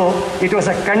 So it was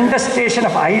A കണ്ടസ്റ്റേഷൻ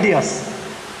of ideas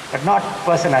but not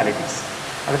personalities.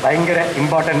 അത് ഭയങ്കര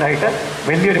ഇമ്പോർട്ടൻ്റ് ആയിട്ട്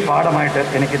വലിയൊരു പാഠമായിട്ട്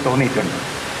എനിക്ക് തോന്നിയിട്ടുണ്ട്.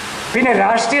 പിന്നെ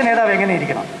രാഷ്ട്രീയ നേതാവ് എങ്ങനെ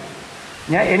ഇരിക്കണം?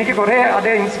 എനിക്ക് കുറേ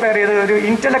അതേ ഇൻസ്പയർ ചെയ്തത് ഒരു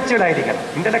ഇൻ്റലക്ച്വൽ ആയിരിക്കണം.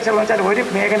 ഇൻ്റലക്ച്വൽ എന്ന് വെച്ചാൽ ഒരു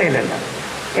മേഖലയിലല്ല,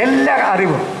 എല്ലാ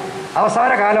അറിവും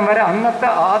അവസാന കാലം വരെ അന്നത്തെ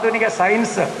ആധുനിക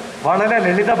സയൻസ് വളരെ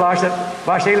ലളിത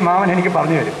ഭാഷയിൽ മാമൻ എനിക്ക്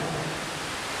പറഞ്ഞു തരും.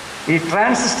 ഈ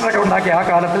ട്രാൻസിസ്റ്ററൊക്കെ ഉണ്ടാക്കിയ ആ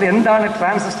കാലത്തിൽ എന്താണ്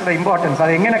ട്രാൻസിസ്റ്ററുടെ ഇമ്പോർട്ടൻസ്,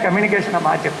 അത് എങ്ങനെ കമ്മ്യൂണിക്കേഷനെ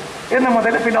മാറ്റും എന്ന്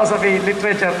മുതൽ ഫിലോസഫി,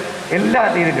 ലിറ്ററേച്ചർ, എല്ലാ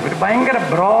രീതിയിലും ഒരു ഭയങ്കര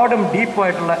ബ്രോഡും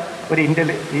ഡീപ്പുമായിട്ടുള്ള ഒരു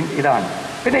ഇതാണ്.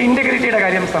 പിന്നെ ഇൻറ്റഗ്രിറ്റിയുടെ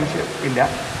കാര്യം സംശയം ഇല്ല.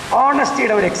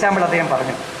 ഓണസ്റ്റിയുടെ ഒരു എക്സാമ്പിൾ അദ്ദേഹം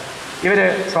പറഞ്ഞു. ഇവർ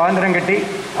സ്വാതന്ത്ര്യം കിട്ടി,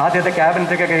 ആദ്യത്തെ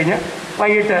ക്യാബിനറ്റൊക്കെ കഴിഞ്ഞ്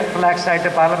വൈകിട്ട് റിലാക്സ്ഡ് ആയിട്ട്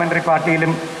പാർലമെൻ്ററി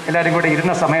പാർട്ടിയിലും എല്ലാവരും കൂടെ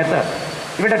ഇരുന്ന സമയത്ത്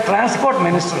ഇവിടെ ട്രാൻസ്പോർട്ട്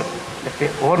മിനിസ്റ്റർ,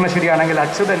 ഓർമ്മ ശരിയാണെങ്കിൽ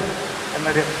അച്യുതൻ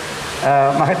എന്നൊരു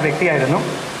മഹത് വ്യക്തിയായിരുന്നു.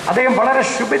 അദ്ദേഹം വളരെ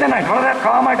ശുഭിതനായിട്ട്, വളരെ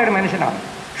കാമായിട്ടൊരു മനുഷ്യനാണ്.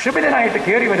 ശുഭിതനായിട്ട്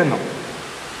കയറി വരുന്നു.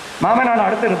 മാമനാണ്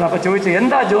അടുത്തിരുന്നത്. അപ്പോൾ ചോദിച്ചു,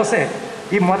 എന്താ ജോസെ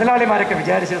ഈ മുതലാളിമാരൊക്കെ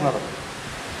വിചാരിച്ചിരുന്നത്?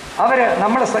 അവർ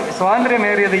നമ്മൾ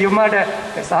സ്വാതന്ത്ര്യമേറിയത് ഇവന്മാരുടെ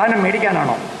സാധനം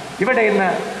മേടിക്കാനാണോ, ഇവിടെ ഇന്ന്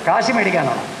കാശ്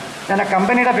മേടിക്കാനാണോ? ഞാൻ ആ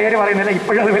കമ്പനിയുടെ പേര് പറയുന്നില്ല,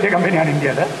 ഇപ്പോഴും അത് വലിയ കമ്പനിയാണ്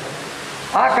ഇന്ത്യയിൽ.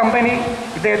 ആ കമ്പനി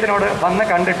ഇദ്ദേഹത്തിനോട് വന്ന്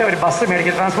കണ്ടിട്ട് ഒരു ബസ്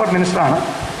മേടിക്കുക, ട്രാൻസ്പോർട്ട് മിനിസ്റ്ററാണ്.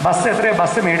 ബസ് എത്രയോ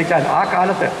ബസ് മേടിച്ചാൽ ആ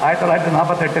കാലത്ത്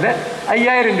 1948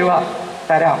 5000 രൂപ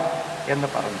തരാം എന്ന്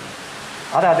പറഞ്ഞു.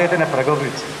 അത് അദ്ദേഹത്തിനെ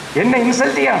പ്രകോപിപ്പിച്ചു. എന്നെ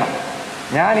ഇൻസൾട്ട് ചെയ്യാണ്.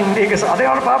 ഞാൻ ഇന്ത്യക്ക്,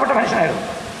 അദ്ദേഹം പാവപ്പെട്ട മനുഷ്യനായിരുന്നു.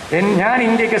 ഞാൻ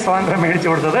ഇന്ത്യക്ക് സ്വാതന്ത്ര്യം മേടിച്ചു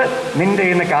കൊടുത്തത് നിൻ്റെ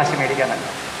ഇന്ന് കാശ് മേടിക്കാനല്ല,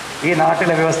 ഈ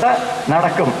നാട്ടിലെ വ്യവസ്ഥ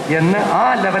നടക്കും എന്ന് ആ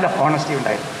ലെവൽ ഓഫ് ഓണസ്റ്റി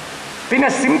ഉണ്ടായിരുന്നു. പിന്നെ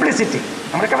സിംപ്ലിസിറ്റി,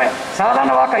 നമ്മളൊക്കെ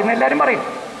സാധാരണ വാക്കാണ്, ഇന്ന് എല്ലാവരും പറയും.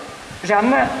 പക്ഷെ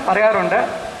അന്ന് പറയാറുണ്ട്,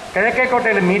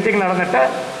 കിഴക്കേക്കോട്ടയിൽ മീറ്റിംഗ് നടന്നിട്ട്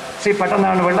ശ്രീ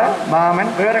പട്ടനാടുപിള്ള, മാമൻ,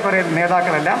 വേറെ കുറേ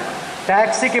നേതാക്കളെല്ലാം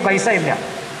ടാക്സിക്ക് പൈസ ഇല്ല,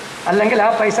 അല്ലെങ്കിൽ ആ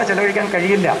പൈസ ചെലവഴിക്കാൻ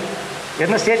കഴിയില്ല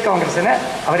എന്ന് സ്റ്റേറ്റ് കോൺഗ്രസ്സിന്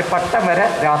അവർ പട്ടം വരെ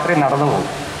രാത്രി നടന്നു പോകും.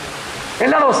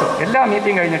 എല്ലാ ദിവസവും എല്ലാ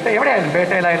മീറ്റിംഗ് കഴിഞ്ഞിട്ട് എവിടെയായാലും,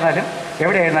 പേട്ടയിലായിരുന്നാലും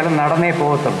എവിടെയായിരുന്നാലും നടന്നേ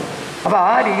പോകത്തുള്ളൂ. അപ്പോൾ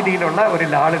ആ രീതിയിലുള്ള ഒരു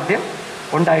ലാളിത്യം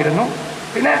ഉണ്ടായിരുന്നു.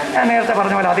 പിന്നെ ഞാൻ നേരത്തെ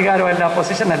പറഞ്ഞ പോലെ അധികാരമല്ല,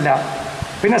 പൊസിഷനല്ല.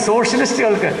 പിന്നെ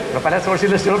സോഷ്യലിസ്റ്റുകൾക്ക്, പല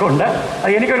സോഷ്യലിസ്റ്റുകൾക്കുണ്ട്,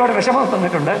 അത് എനിക്കൊരുപാട് വിഷമം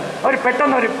തന്നിട്ടുണ്ട്. അവർ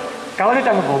പെട്ടെന്ന് ഒരു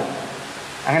കളഞ്ഞിട്ടങ്ങ് പോകും.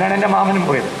 അങ്ങനെയാണ് എൻ്റെ മാമനും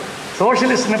പോയത്.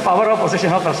 സോഷ്യലിസ്റ്റിന് പവറോ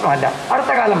പൊസിഷനോ പ്രശ്നമല്ല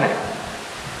അടുത്ത കാലം വരെ.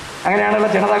 അങ്ങനെയാണല്ലോ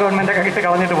ജനതാ ഗവൺമെൻറ്റൊക്കെ ഇട്ട്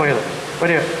കളഞ്ഞിട്ട് പോയത്,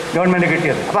 ഒരു ഗവൺമെൻറ്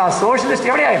കിട്ടിയത്. അപ്പോൾ ആ സോഷ്യലിസ്റ്റ്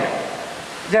എവിടെയായാലും,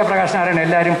 ജയപ്രകാശ് നാരായണൻ,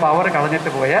 എല്ലാവരും പവർ കളഞ്ഞിട്ട്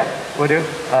പോയ ഒരു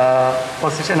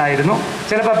പൊസിഷനായിരുന്നു.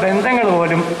 ചിലപ്പോൾ ബന്ധങ്ങൾ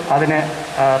പോലും അതിന്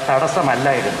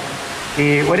തടസ്സമല്ലായിരുന്നു. ഈ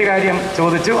ഒരു കാര്യം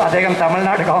ചോദിച്ചു, അദ്ദേഹം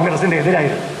തമിഴ്നാട് കോൺഗ്രസിൻ്റെ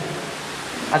എതിരായിരുന്നു.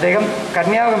 അദ്ദേഹം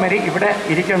കന്യാകുമാരി ഇവിടെ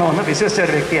ഇരിക്കണമെന്ന് വിശ്വസിച്ച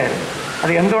ഒരു വ്യക്തിയായിരുന്നു.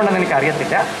 അത് എന്തുകൊണ്ടെന്ന്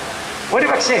എനിക്കറിയത്തില്ല. ഒരു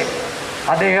പക്ഷേ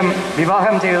അദ്ദേഹം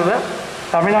വിവാഹം ചെയ്തത്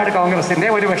തമിഴ്നാട് കോൺഗ്രസിൻ്റെ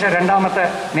ഒരുപക്ഷെ രണ്ടാമത്തെ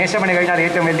നേശമണി കഴിഞ്ഞാൽ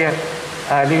ഏറ്റവും വലിയ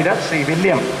ലീഡർ ശ്രീ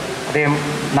വില്യം, അദ്ദേഹം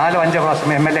 4-5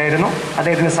 പ്രാവശ്യം MLA ആയിരുന്നു.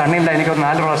 അദ്ദേഹത്തിന് സണ്ണില്ല, എനിക്കൊന്ന്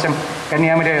 4 പ്രാവശ്യം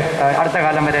കന്യാകുമാരി അടുത്ത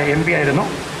കാലം വരെ MP ആയിരുന്നു.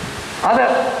 അത്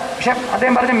പക്ഷെ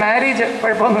അദ്ദേഹം പറഞ്ഞ മാരേജ്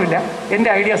കുഴപ്പമൊന്നുമില്ല, എൻ്റെ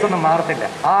ഐഡിയാസ് ഒന്നും മാറത്തില്ല.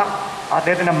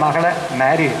 അദ്ദേഹത്തിൻ്റെ മകളെ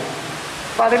മാരി ചെയ്തു.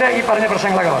 അപ്പോൾ അതിൽ ഈ പറഞ്ഞ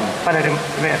പ്രശ്നങ്ങളൊക്കെ വന്നു. പലരും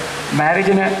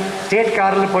മാരേജിന് സ്റ്റേറ്റ്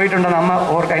കാറിൽ പോയിട്ടുണ്ടെന്ന്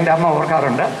എൻ്റെ അമ്മ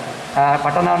ഓർക്കാറുണ്ട്.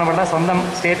 പട്ടനാടുപിള്ള സ്വന്തം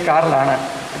സ്റ്റേറ്റ് കാറിലാണ്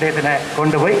അദ്ദേഹത്തിനെ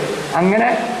കൊണ്ടുപോയി. അങ്ങനെ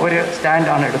ഒരു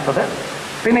സ്റ്റാൻഡാണ് എടുത്തത്.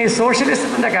 പിന്നെ ഈ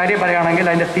സോഷ്യലിസത്തിൻ്റെ കാര്യം പറയുകയാണെങ്കിൽ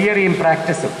അതിൻ്റെ തിയറിയും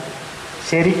പ്രാക്ടീസും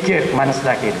ശരിക്ക്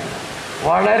മനസ്സിലാക്കിയിരുന്നു,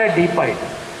 വളരെ ഡീപ്പായിട്ട്.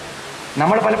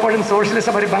 നമ്മൾ പലപ്പോഴും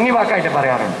സോഷ്യലിസം ഒരു ഭംഗി വാക്കായിട്ട്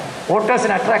പറയാറുണ്ട്,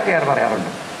 വോട്ടേഴ്സിനെ അട്രാക്ട് ചെയ്യാൻ പറയാറുണ്ട്.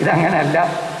 ഇതങ്ങനെയല്ല.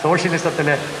 സോഷ്യലിസത്തിൽ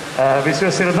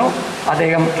വിശ്വസിച്ചിരുന്നു.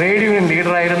 അദ്ദേഹം ട്രേഡ് യൂണിയൻ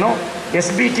ലീഡറായിരുന്നു.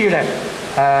 SBTയുടെ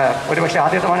ഒരുപക്ഷെ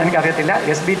ആദ്യത്തെ എനിക്കറിയത്തില്ല,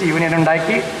 SBT യൂണിയൻ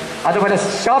ഉണ്ടാക്കി. അതുപോലെ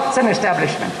ഷോപ്സ് ആൻഡ്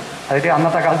എസ്റ്റാബ്ലിഷ്മെൻറ്റ്, അതായത്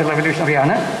അന്നത്തെ കാലത്ത്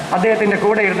റെവല്യൂഷണറിയാണ്. അദ്ദേഹത്തിൻ്റെ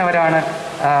കൂടെ ഇരുന്നവരാണ്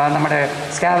നമ്മുടെ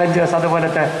സ്കാവഞ്ചേഴ്സ്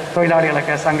അതുപോലത്തെ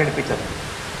തൊഴിലാളികളൊക്കെ സംഘടിപ്പിച്ചത്.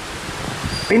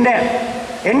 പിന്നെ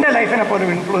എൻ്റെ ലൈഫിനെ പോലും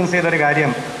ഇൻഫ്ലുവൻസ് ചെയ്തൊരു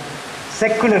കാര്യം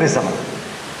സെക്കുലറിസം.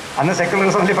 അന്ന്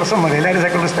സെക്കുലറിസം വലിയ പ്രശ്നമൊന്നുമില്ല, എല്ലാവരും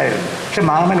സെക്കുലറിസ്റ്റായിരുന്നു. പക്ഷെ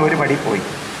മാമൻ ഒരു പടി പോയി.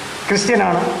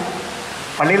 ക്രിസ്ത്യനാണ്,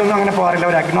 പള്ളിയിലൊന്നും അങ്ങനെ പോകാറില്ല,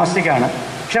 ഒരു അഗ്നോസ്റ്റിക്കാണ്.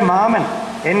 പക്ഷെ മാമൻ,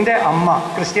 എൻ്റെ അമ്മ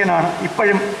ക്രിസ്ത്യനാണ്,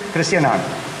 ഇപ്പോഴും ക്രിസ്ത്യനാണ്.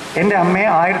 എൻ്റെ അമ്മയെ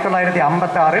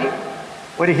 1956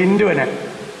 ഒരു ഹിന്ദുവിന്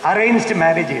അറേഞ്ച്ഡ്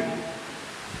മാരേജ് ചെയ്തു.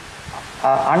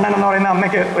 അണ്ണൻ എന്ന് പറയുന്ന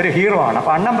അമ്മയ്ക്ക് ഒരു ഹീറോ ആണ്.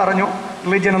 അപ്പോൾ അണ്ണൻ പറഞ്ഞു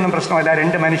റിലീജിയൻ ഒന്നും പ്രശ്നമല്ല,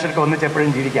 2 മനുഷ്യർക്ക്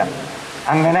ഒന്നിച്ചെപ്പോഴും ജീവിക്കാം.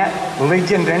 അങ്ങനെ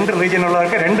റിലീജിയൻ 2 റിലീജിയൻ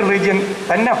ഉള്ളവർക്ക് 2 റിലീജിയൻ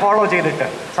തന്നെ ഫോളോ ചെയ്തിട്ട്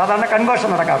സാധാരണ കൺവേർഷൻ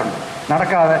നടക്കാറുണ്ട്,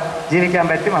 നടക്കാതെ ജീവിക്കാൻ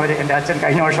പറ്റും. അവർ എൻ്റെ അച്ഛൻ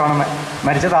കഴിഞ്ഞ വർഷമാണ്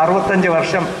മരിച്ചത്. 65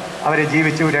 വർഷം അവർ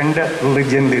ജീവിച്ചു 2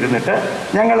 റിലീജിയനിൽ ഇരുന്നിട്ട്.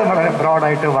 ഞങ്ങൾ വളരെ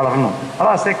ബ്രോഡായിട്ട് വളർന്നു.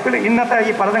 അപ്പോൾ സെക്യുലർ ഇന്നത്തെ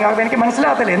ഈ പലതും കാണുമ്പോൾ എനിക്ക്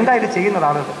മനസ്സിലാകത്തില്ല എന്താ ഇത് ചെയ്യുന്നത്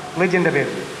ആളുകൾ റിലീജിയൻ്റെ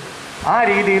പേരിൽ. ആ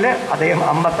രീതിയിൽ അദ്ദേഹം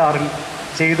 56-ൽ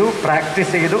ചെയ്തു,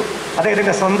 പ്രാക്ടീസ് ചെയ്തു.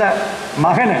 അദ്ദേഹത്തിൻ്റെ സ്വന്തം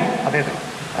മകന്,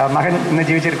 മകൻ ഇന്ന്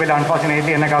ജീവിച്ചിരിപ്പില്ല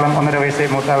അൺഫോർച്ചുനേറ്റ്ലി, എന്നെക്കാളും 1.5 വയസ്സേ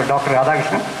മൂത്ത ഡോക്ടർ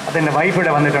രാധാകൃഷ്ണൻ, അതിൻ്റെ വൈഫ്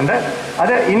ഇവിടെ വന്നിട്ടുണ്ട്.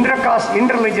 അത് ഇന്റർ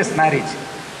റിലീജിയസ് മാരേജ്,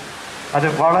 അത്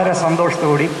വളരെ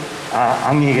സന്തോഷത്തോടുകൂടി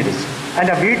അംഗീകരിച്ചു.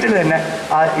 അതിൻ്റെ വീട്ടിൽ തന്നെ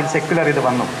ഇത് സെക്യുലർ ഇത്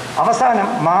വന്നു. അവസാനം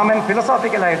മാമൻ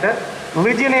ഫിലോസോഫിക്കലായിട്ട്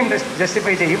റിലിജിയനെയും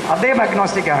ജസ്റ്റിഫൈ ചെയ്യും. അദ്ദേഹം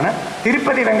അഗ്നോസ്റ്റിക്കാണ്.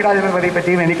 തിരുപ്പതി വെങ്കടാചലപതിയെ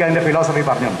പറ്റിയും എനിക്ക് അതിൻ്റെ ഫിലോസഫി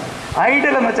പറഞ്ഞു.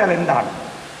 ഐഡൽ എന്ന് വെച്ചാൽ എന്താണ്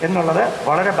എന്നുള്ളത്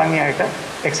വളരെ ഭംഗിയായിട്ട്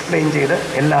എക്സ്പ്ലെയിൻ ചെയ്ത്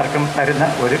എല്ലാവർക്കും തരുന്ന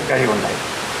ഒരു കഴിവുണ്ടായി.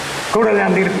 കൂടുതൽ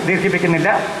ഞാൻ ദീർഘിപ്പിക്കുന്നില്ല.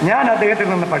 ഞാൻ അദ്ദേഹത്തിൽ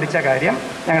നിന്ന് പഠിച്ച കാര്യം,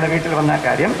 ഞങ്ങളുടെ വീട്ടിൽ വന്ന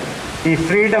കാര്യം, ഈ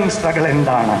ഫ്രീഡം സ്ട്രഗിൾ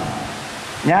എന്താണ്.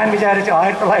 ഞാൻ വിചാരിച്ചു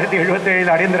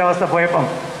 1977 അടിയന്തരാവസ്ഥ പോയപ്പം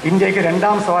ഇന്ത്യക്ക്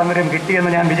 2ാം സ്വാതന്ത്ര്യം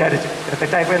കിട്ടിയെന്ന് ഞാൻ വിചാരിച്ചു.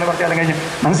 തെറ്റായിപ്പോയെന്ന് കുറച്ച് കാലം കഴിഞ്ഞ്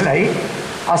മനസ്സിലായി.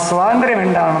 ആ സ്വാതന്ത്ര്യം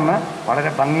എന്താണെന്ന്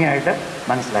വളരെ ഭംഗിയായിട്ട്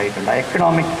മനസ്സിലായിട്ടുണ്ട്.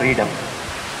 Economic freedom.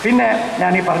 പിന്നെ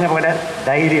ഞാൻ ഈ പറഞ്ഞ പോലെ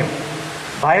ധൈര്യം,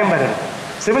 ഭയം വരരുത്.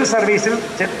 സിവിൽ സർവീസിൽ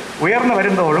ഉയർന്നു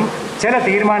വരുന്നതോടും ചില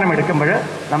തീരുമാനമെടുക്കുമ്പോൾ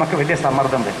നമുക്ക് വലിയ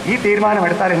സമ്മർദ്ദം വരും. ഈ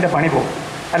തീരുമാനമെടുത്താൽ എൻ്റെ പണി പോകും,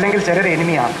 അല്ലെങ്കിൽ ചിലർ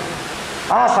എനിമിയാണ്.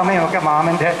 ആ സമയമൊക്കെ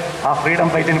മാമൻ്റെ ആ ഫ്രീഡം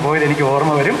ഫൈറ്റിന് പോയത് എനിക്ക്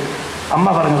ഓർമ്മ വരും. അമ്മ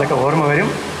പറഞ്ഞതൊക്കെ ഓർമ്മ വരും.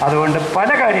 അതുകൊണ്ട് പല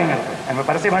കാര്യങ്ങൾക്കും ഞങ്ങൾ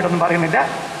പരസ്യമായിട്ടൊന്നും പറയുന്നില്ല,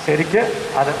 ശരിക്ക്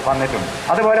അത് വന്നിട്ടുണ്ട്.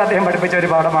 അതുപോലെ അദ്ദേഹം പഠിപ്പിച്ച ഒരു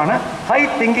പാഠമാണ് high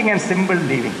thinking and simple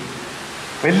living.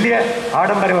 വലിയ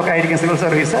ആഡംബരമൊക്കെ ആയിരിക്കും സിവിൽ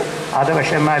സർവീസ്, അത്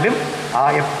പക്ഷെ എന്നാലും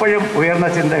എപ്പോഴും ഉയർന്ന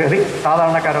ചിന്തഗതി,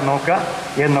 സാധാരണക്കാരെ നോക്കുക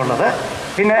എന്നുള്ളത്.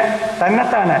 പിന്നെ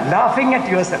തന്നെത്താനെ ലാഫിങ്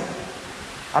അറ്റ് യുവർസെൽഫ്.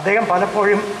 അദ്ദേഹം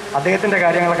പലപ്പോഴും അദ്ദേഹത്തിൻ്റെ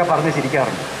കാര്യങ്ങളൊക്കെ പറഞ്ഞ്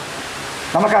ചിരിക്കാറുണ്ട്.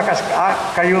 നമുക്ക് ആ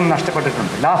കഴിവും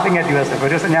നഷ്ടപ്പെട്ടിട്ടുണ്ട്. ലാഫിങ് അറ്റ് യുവർസെൽഫ്.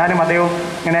 ഒരു ദിവസം ഞാനും അദ്ദേഹവും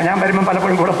ഇങ്ങനെ, ഞാൻ വരുമ്പം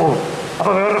പലപ്പോഴും കൂടെ പോകും.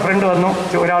 അപ്പോൾ വേറൊരു ഫ്രണ്ട് വന്നു,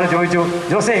 ഒരാൾ ചോദിച്ചു,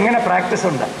 ജോസെ എങ്ങനെ പ്രാക്ടീസ്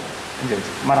ഉണ്ട് എന്ന്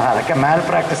ചോദിച്ചു. അതൊക്കെ മാൽ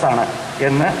പ്രാക്ടീസാണ്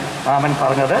എന്ന് മാമൻ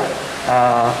പറഞ്ഞത്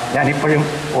ഞാനിപ്പോഴും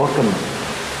ഓർക്കുന്നു.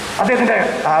 അദ്ദേഹത്തിൻ്റെ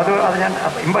അത് ഞാൻ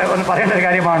ഒന്ന് പറയേണ്ട ഒരു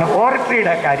കാര്യമാണ്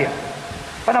ഓറട്ടറിയുടെ കാര്യം.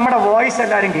 അപ്പം നമ്മുടെ വോയിസ്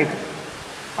എല്ലാവരും കേൾക്കും.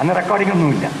 അന്ന് റെക്കോർഡിംഗ്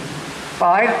ഒന്നുമില്ല. അപ്പോൾ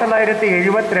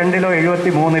 1972-ലോ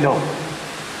 73-ലോ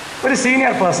ഒരു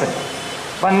സീനിയർ പേഴ്സൺ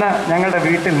വന്ന് ഞങ്ങളുടെ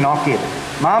വീട്ടിൽ നോക്ക് ചെയ്ത്,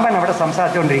 മാമൻ അവിടെ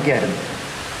സംസാരിച്ചുകൊണ്ടിരിക്കുകയായിരുന്നു.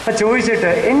 അപ്പോൾ ചോദിച്ചിട്ട്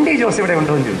N.D. ജോസ് ഇവിടെ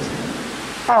ഉണ്ടോ എന്ന് ചോദിച്ചു.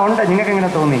 ഉണ്ട്, നിങ്ങൾക്ക്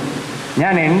എങ്ങനെ തോന്നി?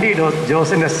 ഞാൻ N.D.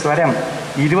 ജോസിൻ്റെ സ്വരം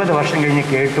 20 വർഷം കഴിഞ്ഞ്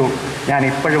കേട്ടു, ഞാൻ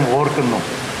ഇപ്പോഴും ഓർക്കുന്നു.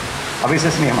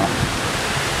 അവിശ്വസനീയമാണ്.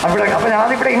 അപ്പോൾ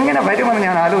അതിവിടെ എങ്ങനെ വരുമെന്ന്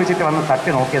ഞാൻ ആലോചിച്ചിട്ട് വന്ന് തട്ടി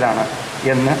നോക്കിയതാണ്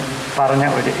എന്ന് പറഞ്ഞ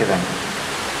ഒരു ഇതാണ്.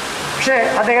 പക്ഷേ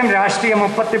അദ്ദേഹം രാഷ്ട്രീയം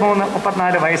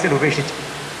 33-34 വയസ്സിൽ ഉപേക്ഷിച്ചു,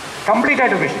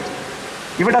 കംപ്ലീറ്റായിട്ട് ഉപേക്ഷിച്ചു.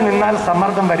 ഇവിടെ നിന്നാൽ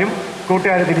സമ്മർദ്ദം വരും,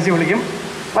 കൂട്ടുകാർ തിരിച്ചു വിളിക്കും,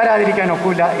 വരാതിരിക്കാൻ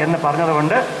ഒക്കില്ല എന്ന്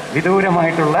പറഞ്ഞതുകൊണ്ട്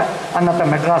വിദൂരമായിട്ടുള്ള അന്നത്തെ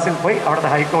മദ്രാസിൽ പോയി അവിടുത്തെ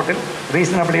ഹൈക്കോർട്ടിൽ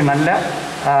റീസണബിളി നല്ല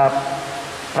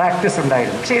പ്രാക്ടീസ്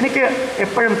ഉണ്ടായിരുന്നു. പക്ഷെ എനിക്ക്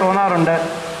എപ്പോഴും തോന്നാറുണ്ട്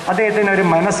അദ്ദേഹത്തിന് ഒരു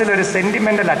മനസ്സിലൊരു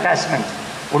സെൻറ്റിമെൻ്റൽ അറ്റാച്ച്മെൻറ്റ്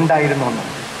ഉണ്ടായിരുന്നു എന്ന്.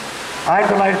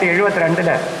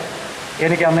 1972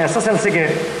 എനിക്ക് അന്ന് SSLCക്ക്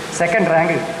 2nd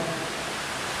റാങ്ക് കിട്ടി.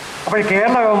 അപ്പോൾ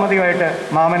കേരള കൗമുദിയുമായിട്ട്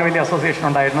മാമന് വലിയ അസോസിയേഷൻ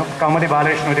ഉണ്ടായിരുന്നു. കൗമുദി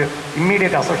ബാലകൃഷ്ണൻ ഒരു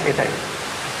ഇമ്മീഡിയറ്റ് അസോസിയേറ്റ് ആയിരുന്നു.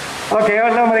 അപ്പോൾ കേരള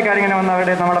കൗമുദിക്കാരിങ്ങനെ വന്ന്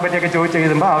അവരുടെ നമ്മളെ പറ്റിയൊക്കെ ചോദിച്ച്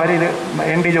എഴുതുമ്പോൾ അവരിത്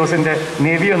N.D. ജോസിൻ്റെ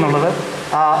നെവി എന്നുള്ളത്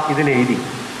ഇതിലെഴുതി.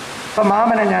 അപ്പോൾ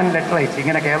മാമനെ ഞാൻ ലെറ്റർ അയച്ചു,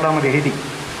 ഇങ്ങനെ കേരള കൗമുദി എഴുതി.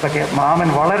 അപ്പോൾ മാമൻ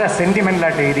വളരെ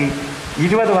സെൻറ്റിമെൻ്റലായിട്ട് എഴുതി,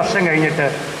 20 വർഷം കഴിഞ്ഞിട്ട്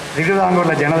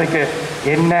തിരുവിതാംകൂറിലെ ജനതയ്ക്ക്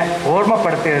എന്നെ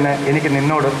ഓർമ്മപ്പെടുത്തിയതിന് എനിക്ക്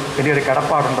നിന്നോട് വലിയൊരു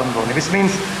കടപ്പാടുണ്ടെന്ന് തോന്നി. Which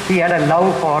means he had A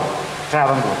love for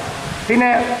Travancore.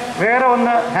 പിന്നെ വേറെ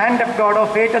ഒന്ന് hand of God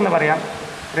of fate എന്ന് പറയാം.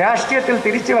 രാഷ്ട്രീയത്തിൽ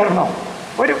തിരിച്ചു വരണോ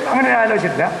അങ്ങനെ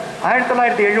ആലോചിച്ചിട്ടില്ല.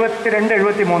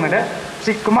 1972-73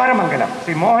 ശ്രീ കുമാരമംഗലം,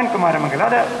 ശ്രീ മോഹൻ കുമാരമംഗലം,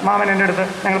 അത് മാമൻ എൻ്റെ അടുത്ത്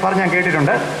ഞാൻ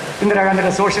കേട്ടിട്ടുണ്ട്.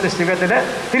 ഇന്ദിരാഗാന്ധിയുടെ സോഷ്യലിസ്റ്റ് യുഗത്തിൽ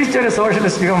തിരിച്ചൊരു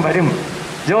സോഷ്യലിസ്റ്റ് യുഗം വരും.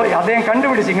 അദ്ദേഹം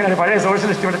കണ്ടുപിടിച്ച് ഇങ്ങനെ ഒരു പഴയ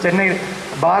സോഷ്യലിസ്റ്റ് ഇവിടെ ചെന്നൈ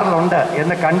ബാറിലുണ്ട്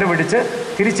എന്ന് കണ്ടുപിടിച്ച്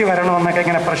തിരിച്ചു വരണമെന്നൊക്കെ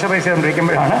ഇങ്ങനെ പ്രഷറൈസ്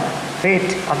ചെയ്തുകൊണ്ടിരിക്കുമ്പോഴാണ്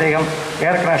ഫേറ്റ് അദ്ദേഹം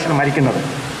എയർ ക്രാഷിൽ മരിക്കുന്നത്.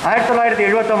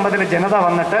 1979 ജനത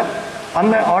വന്നിട്ട്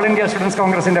അന്ന് ഓൾ ഇന്ത്യ സ്റ്റുഡൻസ്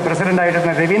കോൺഗ്രസിൻ്റെ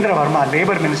പ്രസിഡൻ്റായിരുന്ന രവീന്ദ്രവർമ്മ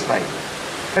ലേബർ മിനിസ്റ്ററായി.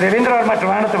 രവീന്ദ്രവർമ്മ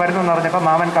ട്രിവാൻഡ്രത്ത് വരുന്നെന്ന് പറഞ്ഞപ്പോൾ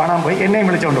മാമൻ കാണാൻ പോയി, എന്നെയും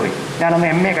വിളിച്ചുകൊണ്ട് പോയി. ഞാനന്ന്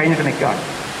MA കഴിഞ്ഞിട്ട് നിൽക്കുകയാണ്.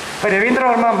 അപ്പോൾ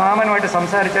രവീന്ദ്രവർമ്മ മാമനുമായിട്ട്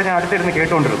സംസാരിച്ചാൽ ഞാൻ അടുത്തിരുന്ന്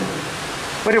കേട്ടുകൊണ്ടിരുന്നു.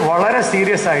 ഒരു വളരെ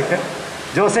സീരിയസ് ആയിട്ട്,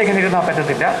 ജോസെ ഇങ്ങനെ ഇരുന്നാൽ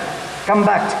പറ്റത്തില്ല, come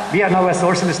back, V are now A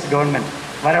socialist government,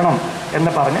 വരണം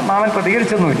എന്ന് പറഞ്ഞ് മാമൻ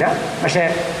പ്രതികരിച്ചൊന്നുമില്ല. പക്ഷേ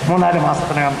 3-4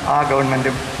 മാസത്തിനകം ആ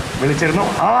ഗവൺമെൻറ്റും വിളിച്ചിരുന്നു.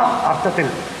 ആ അർത്ഥത്തിൽ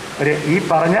ഈ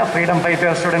പറഞ്ഞ ഫ്രീഡം ഫൈറ്റർ,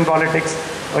 സ്റ്റുഡൻറ്റ് പോളിറ്റിക്സ്,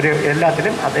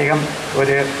 എല്ലാത്തിലും അദ്ദേഹം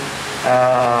ഒരു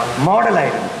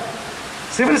മോഡലായിരുന്നു.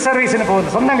 സിവിൽ സർവീസിന്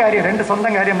പോകുന്നത്, സ്വന്തം കാര്യം, 2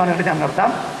 സ്വന്തം കാര്യം പറഞ്ഞിട്ട് ഞാൻ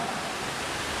നിർത്താം.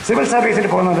 സിവിൽ സർവീസിന്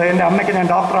പോകുന്നത് എൻ്റെ അമ്മയ്ക്ക് ഞാൻ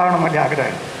ഡോക്ടറാകണം വലിയ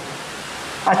ആഗ്രഹമായിരുന്നു.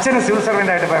 അച്ഛന് സിവിൽ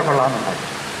സർവൻ്റായിട്ട് പോയ കൊള്ളാമെന്നുണ്ടായി.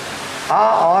 ആ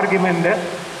ആർഗ്യുമെൻ്റ്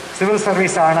സിവിൽ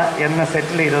സർവീസാണ് എന്ന്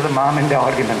സെറ്റിൽ ചെയ്തത് മാമിൻ്റെ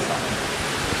ആർഗ്യുമെൻറ്റ്സാണ്.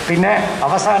 പിന്നെ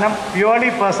അവസാനം പ്യുവർലി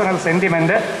പേഴ്സണൽ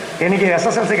സെൻറ്റിമെൻറ്റ്, എനിക്ക്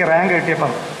SSLCക്ക് റാങ്ക്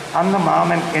കിട്ടിയപ്പം അന്ന്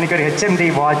മാമൻ എനിക്കൊരു HMD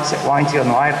വാച്ച് വാങ്ങിച്ചു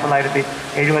തന്നു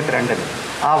 1972.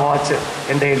 ആ വാച്ച്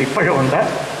എൻ്റെ കയ്യിൽ ഇപ്പോഴും ഉണ്ട്.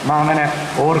 മാമനെ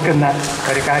ഓർക്കുന്ന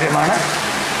ഒരു കാര്യമാണ്.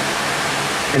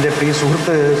 എൻ്റെ പ്രിയ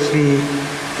സുഹൃത്ത് ശ്രീ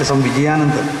എസ് എം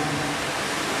വിജയാനന്ദൻ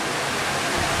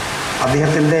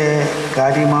അദ്ദേഹത്തിൻ്റെ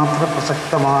കാര്യമാത്ര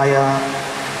പ്രസക്തമായ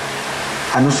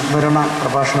അനുസ്മരണ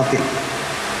പ്രഭാഷണത്തിൽ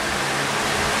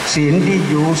ശ്രീ N.D.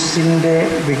 ജോസിൻ്റെ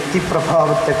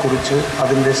വ്യക്തിപ്രഭാവത്തെക്കുറിച്ച്,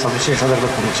 അതിൻ്റെ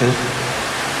സവിശേഷതകളെക്കുറിച്ച്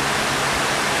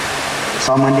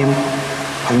സാമാന്യം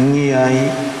ഭംഗിയായി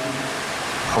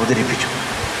അവതരിപ്പിച്ചു.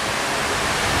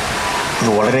 ഇത്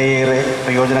വളരെയേറെ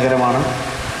പ്രയോജനകരമാണ്.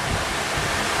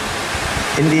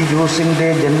 N.D. ജോസിൻ്റെ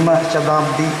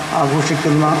ജന്മശതാബ്ദി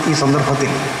ആഘോഷിക്കുന്ന ഈ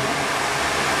സന്ദർഭത്തിൽ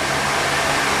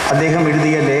അദ്ദേഹം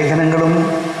എഴുതിയ ലേഖനങ്ങളും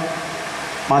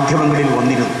മാധ്യമങ്ങളിൽ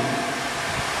വന്നിരുന്നു.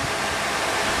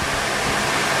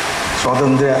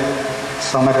 സ്വാതന്ത്ര്യ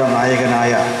സമര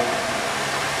നായകനായ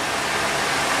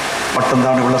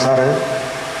പട്ടംതാണിപിള്ള sir,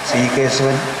 C.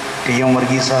 Keshavan, T.M.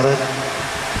 Varghese sir,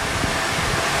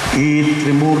 ഈ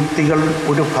ത്രിമൂർത്തികൾ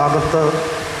ഒരു ഭാഗത്ത്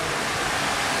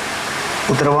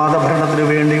ഉത്തരവാദ ഭരണത്തിനു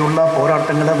വേണ്ടിയുള്ള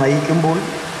പോരാട്ടങ്ങളെ നയിക്കുമ്പോൾ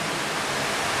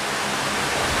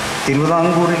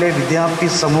തിരുവിതാംകൂറിലെ വിദ്യാർത്ഥി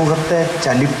സമൂഹത്തെ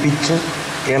ചലിപ്പിച്ച്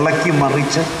ഇളക്കി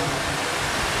മറിച്ച്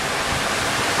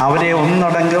അവരെ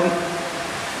ഒന്നടങ്കം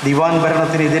ദിവാൻ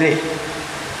ഭരണത്തിനെതിരെ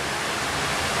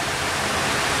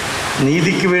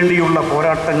നീതിക്ക് വേണ്ടിയുള്ള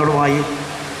പോരാട്ടങ്ങളുമായി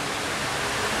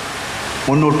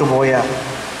മുന്നോട്ട് പോയ,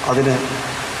 അതിന്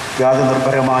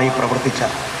ത്യാഗനിർഭരമായി പ്രവർത്തിച്ച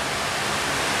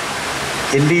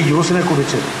N.D.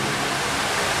 ജോസിനെക്കുറിച്ച്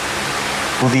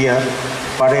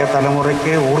പഴയ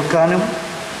തലമുറയ്ക്ക് ഓർക്കാനും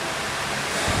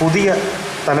പുതിയ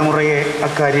തലമുറയെ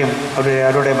അക്കാര്യം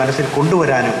അവരുടെ മനസ്സിൽ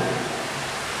കൊണ്ടുവരാനും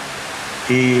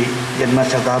ഈ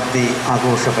ജന്മശതാബ്ദി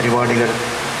ആഘോഷ പരിപാടികൾ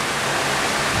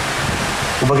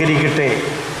ഉപകരിക്കട്ടെ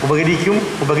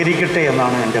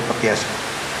എന്നാണ് എൻ്റെ പ്രത്യാശ.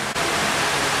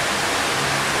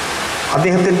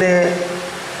 അദ്ദേഹത്തിൻ്റെ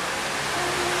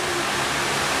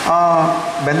ആ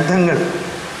ബന്ധങ്ങൾ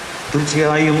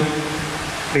തീർച്ചയായും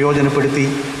പ്രയോജനപ്പെടുത്തി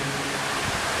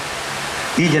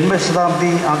ഈ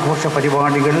ജന്മശതാബ്ദി ആഘോഷ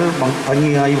പരിപാടികൾ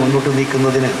ഭംഗിയായി മുന്നോട്ട്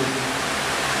നീക്കുന്നതിന്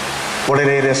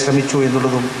വളരെയേറെ ശ്രമിച്ചു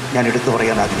എന്നുള്ളതും ഞാൻ എടുത്തു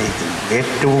പറയാൻ ആഗ്രഹിക്കുന്നു.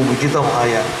 ഏറ്റവും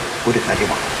ഉചിതമായ ഒരു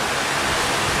കാര്യമാണ്.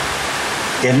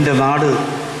 എൻ്റെ നാട്,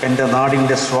 എൻ്റെ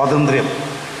നാടിൻ്റെ സ്വാതന്ത്ര്യം,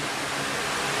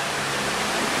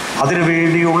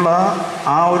 അതിനുവേണ്ടിയുള്ള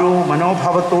ആ ഒരു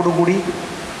മനോഭാവത്തോടു കൂടി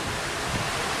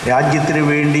രാജ്യത്തിന്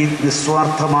വേണ്ടി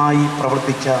നിസ്വാർത്ഥമായി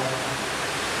പ്രവർത്തിച്ച,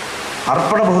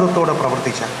 അർപ്പണബോധത്തോടെ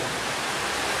പ്രവർത്തിച്ച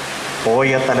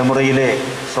പോയ തലമുറയിലെ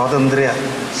സ്വാതന്ത്ര്യ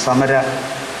സമര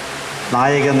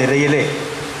നായക നിരയിലെ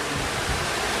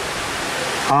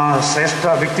ആ ശ്രേഷ്ഠ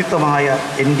വ്യക്തിത്വമായ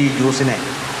N.D. ജോസിനെ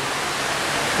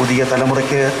പുതിയ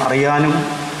തലമുറയ്ക്ക് അറിയാനും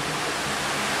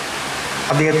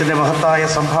അദ്ദേഹത്തിൻ്റെ മഹത്തായ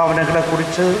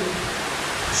സംഭാവനകളെക്കുറിച്ച്,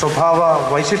 സ്വഭാവ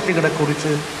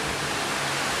വൈശിഷ്ട്യങ്ങളെക്കുറിച്ച്,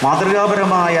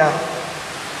 മാതൃകാപരമായ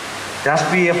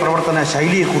രാഷ്ട്രീയ പ്രവർത്തന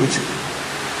ശൈലിയെക്കുറിച്ച്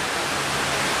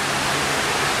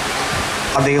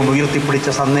അദ്ദേഹം ഉയർത്തിപ്പിടിച്ച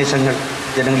സന്ദേശങ്ങൾ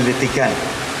ജനങ്ങളിലെത്തിക്കാൻ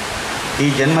ഈ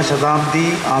ജന്മശതാബ്ദി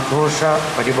ആഘോഷ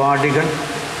പരിപാടികൾ,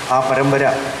 ആ പരമ്പര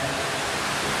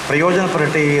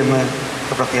പ്രയോജനപ്പെടട്ടെ എന്ന്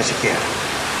പ്രത്യാശിക്കുകയാണ്.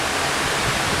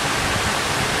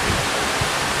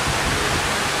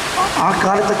 ആ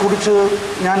കാലത്തെക്കുറിച്ച്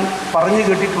ഞാൻ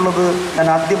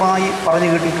ആദ്യമായി പറഞ്ഞു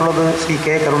കേട്ടിട്ടുള്ളത് ശ്രീ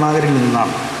K. കരുണാകരനിൽ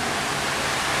നിന്നാണ്.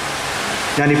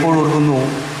 ഞാനിപ്പോൾ ഓർക്കുന്നു,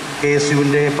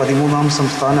 KSUവിൻ്റെ 13ാം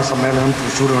സംസ്ഥാന സമ്മേളനം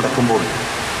തൃശ്ശൂർ നടക്കുമ്പോൾ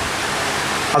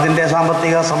അതിൻ്റെ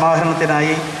സാമ്പത്തിക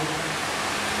സമാഹരണത്തിനായി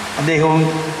അദ്ദേഹവും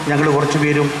ഞങ്ങൾ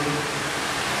കുറച്ചുപേരും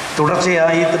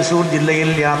തുടർച്ചയായി തൃശ്ശൂർ ജില്ലയിൽ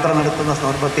യാത്ര നടത്തുന്ന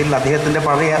സന്ദർഭത്തിൽ അദ്ദേഹത്തിൻ്റെ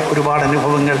പഴയ ഒരുപാട്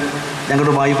അനുഭവങ്ങൾ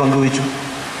ഞങ്ങളുമായി പങ്കുവച്ചു.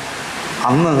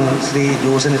 അന്ന് ശ്രീ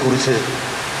ജോസിനെ കുറിച്ച്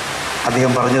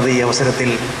അദ്ദേഹം പറഞ്ഞത് ഈ അവസരത്തിൽ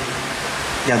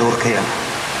ഞാൻ ഓർക്കുകയാണ്.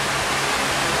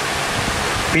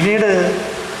 പിന്നീട്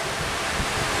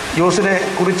ജോസിനെ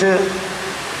കുറിച്ച്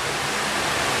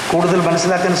കൂടുതൽ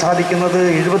മനസ്സിലാക്കാൻ സാധിക്കുന്നത്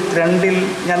 72-ൽ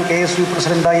ഞാൻ KSU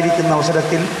പ്രസിഡൻ്റായിരിക്കുന്ന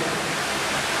അവസരത്തിൽ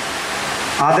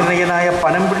ആദരണീയനായ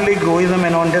പനമ്പിള്ളി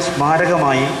ഗോവിന്ദമേനോൻ്റെ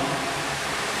സ്മാരകമായി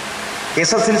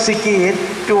SSLCക്ക്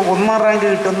ഏറ്റവും 1ാം റാങ്ക്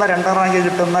കിട്ടുന്ന 2ാം റാങ്ക്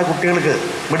കിട്ടുന്ന കുട്ടികൾക്ക്,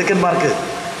 മിടുക്കന്മാർക്ക്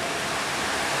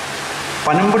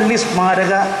പനമ്പിള്ളി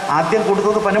സ്മാരക ആദ്യം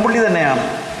കൊടുത്തത് പനമ്പിള്ളി തന്നെയാണ്.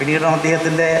 പിന്നീട്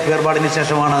അദ്ദേഹത്തിൻ്റെ വേർപാടിന്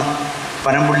ശേഷമാണ്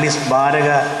പനമ്പള്ളി സ്മാരക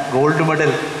ഗോൾഡ്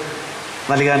മെഡൽ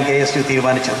നൽകാൻ KSU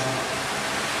തീരുമാനിച്ചത്.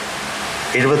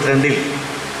 72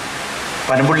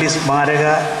 പനമ്പള്ളി സ്മാരക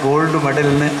ഗോൾഡ്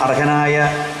മെഡലിന് അർഹനായ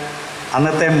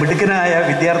അന്നത്തെ മിടുക്കനായ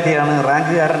വിദ്യാർത്ഥിയാണ്,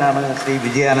 റാങ്കുകാരനാണ് ശ്രീ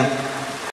വിജയാനന്ദ്.